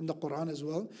stories in the Quran as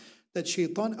well, that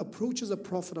Shaitan approaches a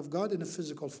prophet of God in a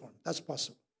physical form. That's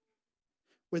possible.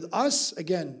 With us,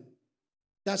 again,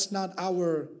 that's not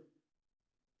our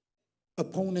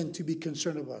opponent to be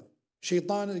concerned about.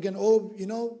 Shaitan, again,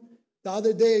 the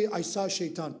other day I saw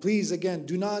Shaitan. Please, again,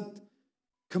 do not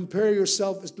compare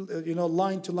yourself,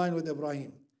 line to line with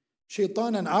Ibrahim.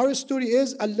 Shaitan, and our story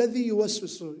is alladhi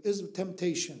yuwaswisu, is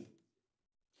temptation.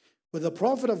 With the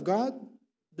Prophet of God,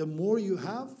 the more you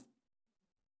have,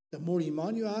 the more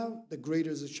iman you have, the greater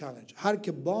is the challenge. Har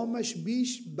ke bamash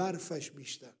bish, barfash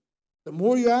bishtar. The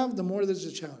more you have, the more there's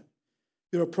a challenge.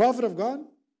 You're a prophet of God.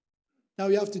 Now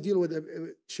you have to deal with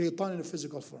shaitan in a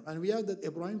physical form. And we have that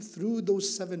Ibrahim threw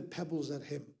those 7 pebbles at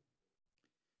him.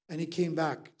 And he came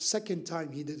back. Second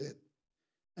time he did it.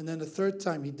 And then the third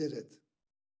time he did it.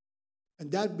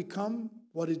 And that become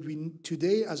what it we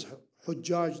today as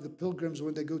Hujjaj, the pilgrims,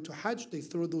 when they go to Hajj, they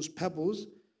throw those pebbles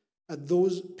at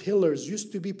those pillars.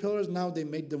 Used to be pillars, now they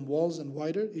made them walls and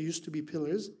wider. It used to be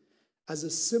pillars as a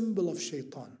symbol of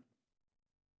shaitan,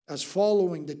 as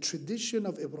following the tradition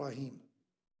of Ibrahim.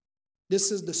 This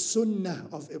is the sunnah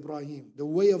of Ibrahim, the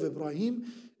way of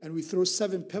Ibrahim. And we throw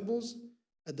 7 pebbles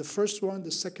at the first one,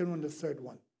 the second one, the third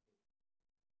one.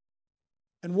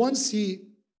 And once he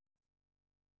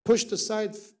pushed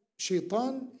aside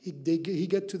shaitan, he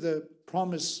get to the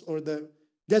promise or the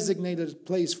designated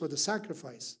place for the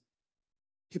sacrifice.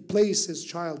 He placed his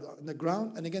child on the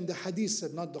ground. And again, the hadith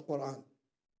said, not the Quran. It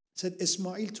said,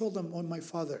 Ismail told him, oh, my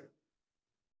father,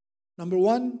 number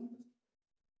one,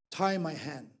 tie my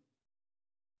hand.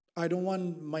 I don't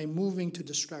want my moving to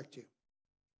distract you.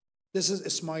 This is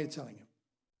Ismail telling him.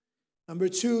 Number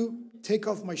two, take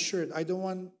off my shirt. I don't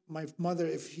want my mother,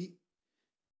 if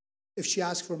she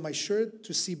asks for my shirt,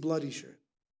 to see bloody shirt.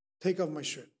 Take off my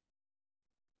shirt.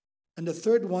 And the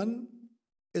third one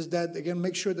is that, again,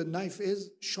 make sure the knife is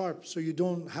sharp so you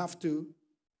don't have to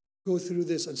go through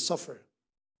this and suffer.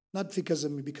 Not because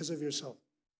of me, because of yourself.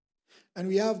 And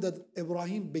we have that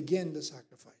Ibrahim began the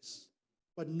sacrifice.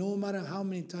 But no matter how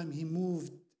many times he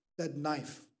moved that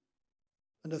knife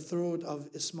on the throat of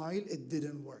Ismail, it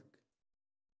didn't work.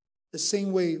 The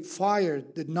same way fire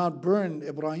did not burn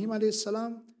Ibrahim alayhi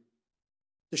salam,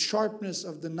 the sharpness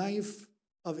of the knife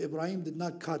of Ibrahim did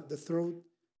not cut the throat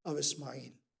of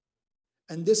Ismail.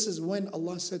 And this is when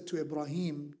Allah said to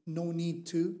Ibrahim, no need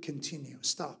to continue,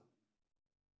 stop.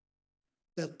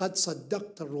 That قَدْ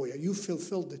صَدَّقْتَ الرُّؤْيَا, you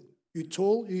fulfilled it.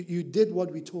 You did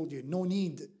what we told you. No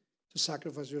need to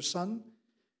sacrifice your son.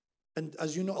 And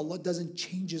as you know, Allah doesn't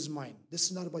change his mind. This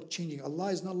is not about changing.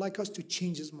 Allah is not like us to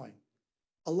change his mind.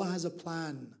 Allah has a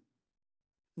plan.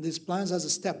 And this plan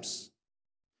has steps.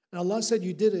 And Allah said,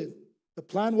 you did it. The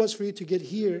plan was for you to get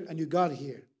here, and you got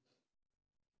here.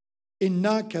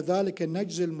 Inna kadhalika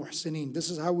najzil muhsinin. This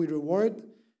is how we reward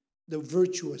the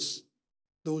virtuous,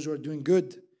 those who are doing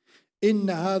good.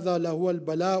 Inna hadha lahu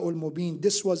al-bala'ul mubin.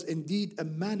 This was indeed a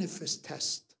manifest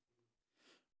test.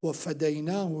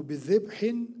 وَفَدَيْنَاهُ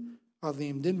بِذِبْحٍ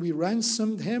عَظِيمٍ. Then we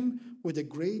ransomed him with a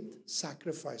great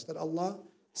sacrifice. That Allah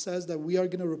says that we are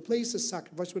going to replace the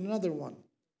sacrifice with another one.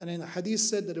 And in the hadith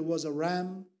said that it was a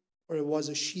ram or it was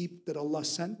a sheep that Allah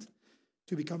sent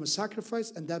to become a sacrifice,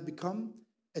 and that become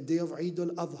a day of Eid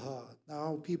al-Adha.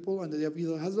 Now people on the day of Eid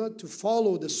al-Adha, to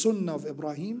follow the sunnah of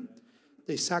Ibrahim,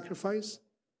 they sacrifice.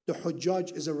 The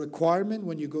Hujjaj is a requirement.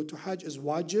 When you go to Hajj, is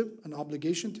wajib, an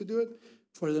obligation to do it.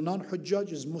 For the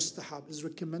non-Hujjaj is mustahab, is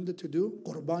recommended to do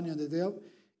Qurbani on the day of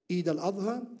Eid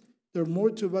al-Adha. There are more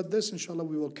to about this. Inshallah,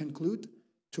 we will conclude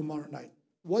tomorrow night.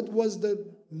 What was the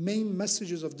main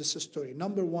messages of this story?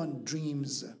 Number one,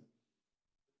 dreams.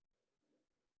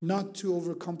 Not to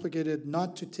overcomplicate it,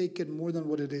 not to take it more than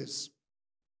what it is.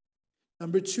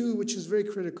 Number two, which is very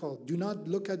critical, do not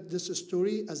look at this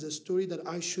story as a story that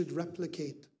I should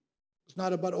replicate. It's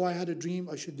not about, oh, I had a dream,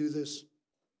 I should do this.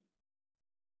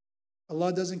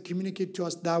 Allah doesn't communicate to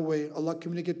us that way. Allah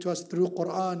communicates to us through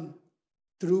Quran,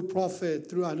 through Prophet,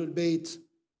 through Ahlul Bayt.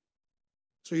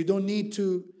 So you don't need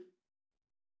to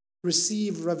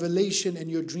receive revelation in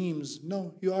your dreams.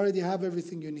 No, you already have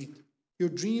everything you need. Your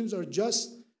dreams are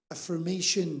just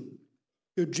affirmation.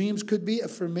 Your dreams could be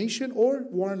affirmation or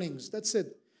warnings. That's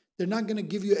it. They're not going to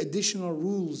give you additional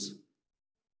rules.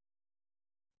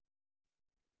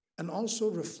 And also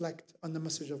reflect on the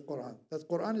message of Quran. That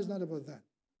Quran is not about that.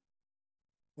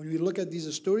 When we look at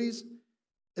these stories,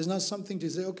 it's not something to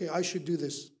say, okay, I should do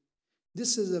this.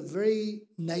 This is a very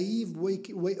naive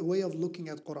way of looking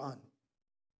at Quran.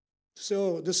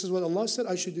 So this is what Allah said,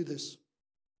 I should do this.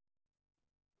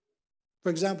 For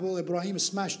example, Ibrahim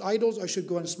smashed idols, I should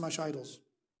go and smash idols.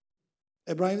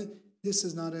 Ibrahim, this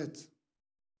is not it.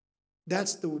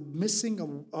 That's the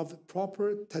missing of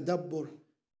proper tadabbur.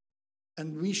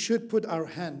 And we should put our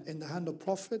hand in the hand of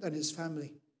Prophet and his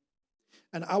family.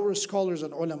 And our scholars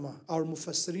and ulama, our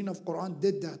mufassirin of Quran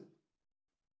did that.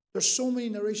 There's so many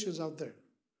narrations out there.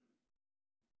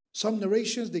 Some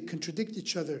narrations, they contradict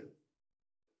each other.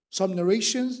 Some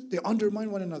narrations, they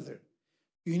undermine one another.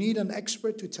 You need an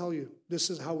expert to tell you, this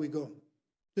is how we go.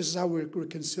 This is how we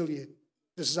reconciliate.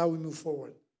 This is how we move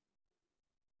forward.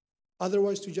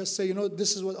 Otherwise, to just say,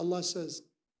 this is what Allah says,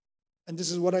 and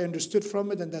this is what I understood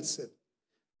from it, and that's it.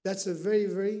 That's a very,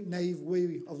 very naive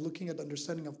way of looking at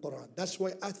understanding of Quran. That's why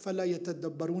أَفَلَا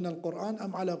يَتَدَبَّرُونَ الْقُرْآنَ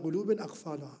أَمْ عَلَى قُلُوبٍ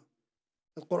أَقْفَالُهَا.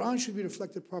 The Quran should be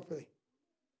reflected properly.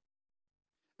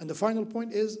 And the final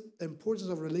point is the importance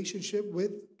of relationship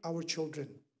with our children,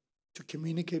 to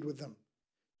communicate with them,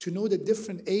 to know that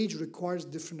different age requires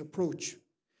different approach.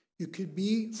 You could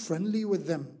be friendly with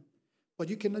them, but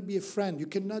you cannot be a friend. You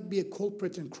cannot be a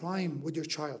culprit in crime with your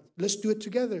child. Let's do it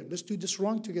together. Let's do this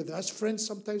wrong together. As friends,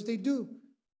 sometimes they do.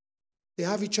 They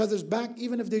have each other's back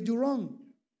even if they do wrong.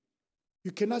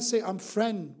 You cannot say, I'm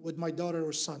friend with my daughter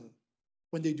or son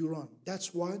when they do wrong.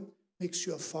 That's what makes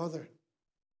you a father.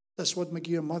 That's what makes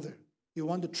you a mother. You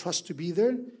want the trust to be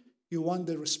there. You want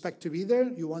the respect to be there.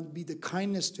 You want the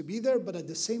kindness to be there. But at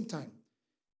the same time,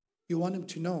 you want them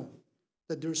to know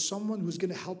that there's someone who's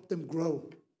going to help them grow.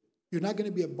 You're not going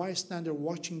to be a bystander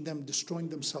watching them destroying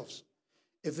themselves.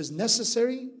 If it's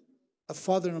necessary, a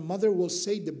father and a mother will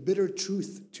say the bitter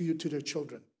truth to their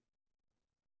children.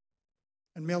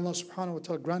 And may Allah subhanahu wa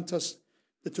ta'ala grant us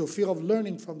the tawfiq of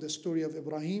learning from the story of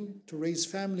Ibrahim to raise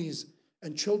families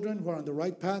and children who are on the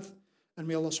right path. And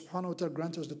may Allah subhanahu wa ta'ala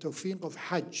grant us the tawfiq of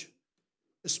Hajj,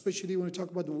 especially when we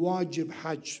talk about wajib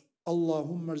Hajj.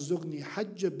 Allahumma rzuqni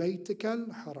hajj baytika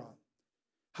al-haram.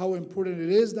 How important it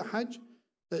is, the Hajj,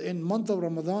 that in month of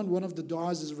Ramadan, one of the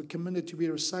du'as is recommended to be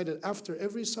recited after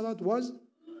every salat was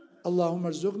Allahumma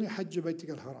rzuqni hajj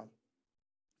baytika al-haram.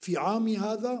 Fi aami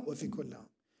hadha wa fi kulli aam.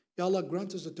 Ya Allah,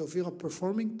 grant us the tawfiq of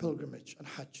performing pilgrimage and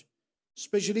Hajj,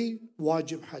 especially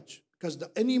wajib Hajj. Because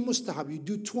any mustahab, you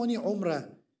do 20 umrah,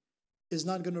 is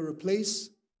not going to replace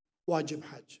wajib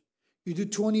Hajj. You do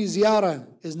 20 ziyarah,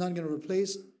 is not going to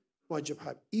replace wajib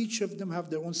Hajj. Each of them have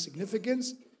their own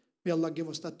significance. May Allah give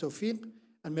us that tawfiq,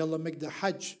 and may Allah make the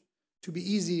Hajj to be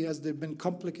easy as they've been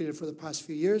complicated for the past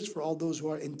few years for all those who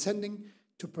are intending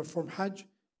to perform Hajj,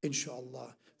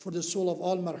 inshallah. For the soul of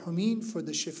all marhumin, for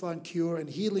the shifa and cure and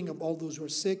healing of all those who are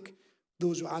sick,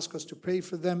 those who ask us to pray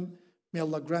for them, may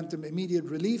Allah grant them immediate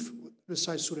relief.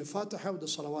 Recite Surah Fatiha with the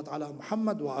salawat ala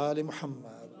Muhammad wa ali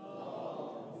Muhammad.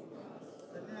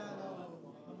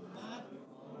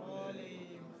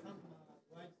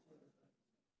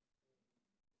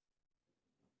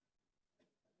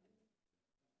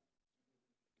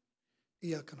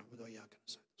 إياك نعبد وإياك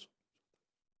نستعين.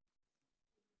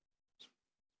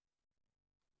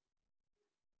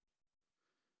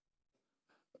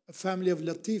 Family of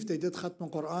Latif, they did Khatm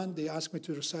al-Quran. They asked me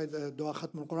to recite the Dua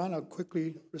Khatm al-Quran. I'll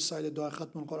quickly recite the Dua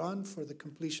Khatm al-Quran for the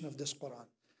completion of this Quran.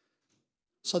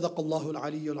 صدق الله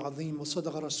العلي العظيم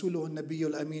وصدق رسوله النبي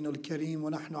الأمين الكريم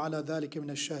ونحن على ذلك من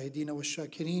الشاهدين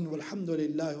والشاكرين والحمد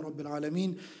لله رب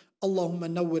العالمين. اللهم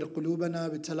نور قلوبنا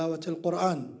بتلاوة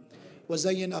القرآن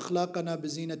وزين أخلاقنا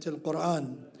بزينة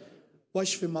القرآن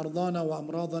واشف مرضانا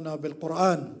وأمراضنا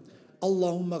بالقرآن.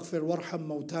 اللهم اغفر وارحم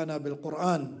موتانا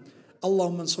بالقرآن.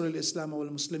 اللهم انصر الإسلام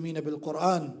والمسلمين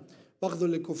بالقرآن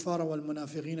واخذل الكفار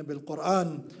والمنافقين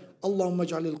بالقرآن. اللهم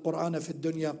اجعل القرآن في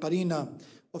الدنيا قرينا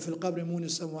وفي القبر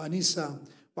مونسا وأنيسا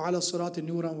وعلى الصراط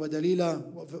نورا ودليلا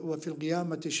وفي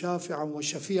القيامة شافعا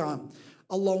وشفيعا.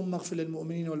 اللهم اغفر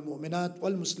للمؤمنين والمؤمنات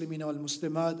والمسلمين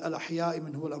والمسلمات الأحياء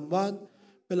منه والأموات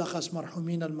بالأخص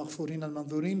مرحومين المغفورين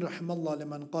المنظورين. رحم الله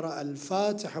لمن قرأ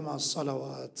الفاتحة مع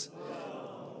الصلوات.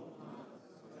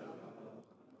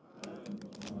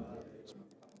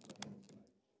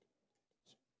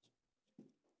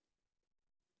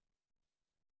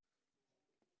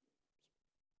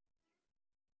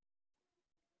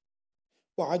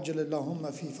 وعجل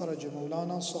اللهم في فرج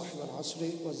مولانا صاحب العصر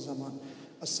والزمان.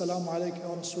 السلام عليك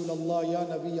يا رسول الله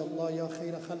يا نبي الله يا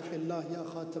خير خلق الله يا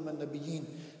خاتم النبيين.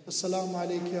 السلام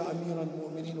عليك يا أمير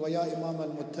المؤمنين ويا إمام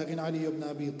المتقين علي بن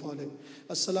أبي طالب.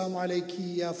 السلام عليك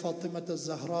يا فاطمة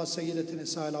الزهراء سيدة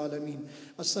نساء العالمين.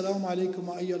 السلام عليكم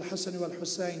أيها الحسن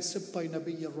والحسين سبطي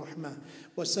نبي الرحمة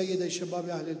وسيدي شباب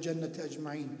أهل الجنة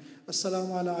أجمعين.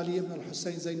 السلام على علي بن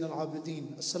الحسين زين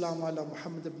العابدين. السلام على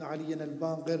محمد بن علي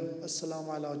الباقر. السلام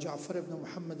على جعفر بن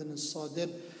محمد الصادق.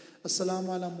 السلام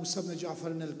على موسى بن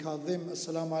جعفر الكاظم.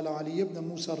 السلام على علي بن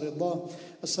موسى الرضا.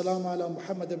 السلام على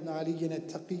محمد بن علي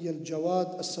التقي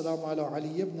الجواد. السلام على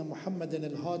علي بن محمد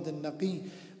الهادي النقي.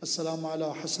 السلام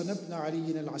على حسن بن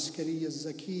علي العسكري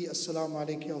الزكي. السلام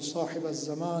عليك يا صاحب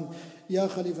الزمان يا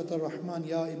خليفة الرحمن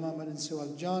يا إمام الإنس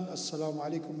والجان. السلام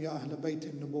عليكم يا أهل بيت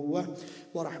النبوة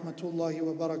ورحمة الله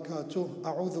وبركاته.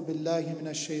 أعوذ بالله من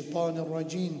الشيطان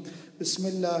الرجيم. بسم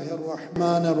الله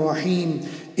الرحمن الرحيم.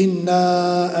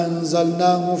 إنا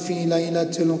أنزلناه في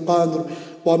ليلة القدر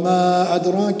وما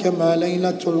أدراك ما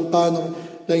ليلة القدر.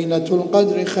 ليلة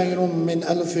القدر خير من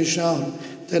 1000 شهر.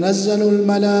 تنزل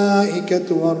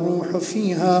الملائكة والروح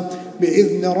فيها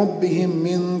بإذن ربهم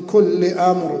من كل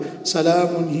أمر سلام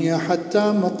هي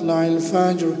حتى مطلع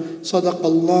الفجر. صدق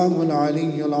الله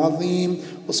العلي العظيم،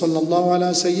 وصلى الله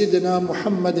على سيدنا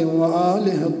محمد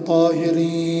وآله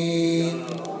الطاهرين.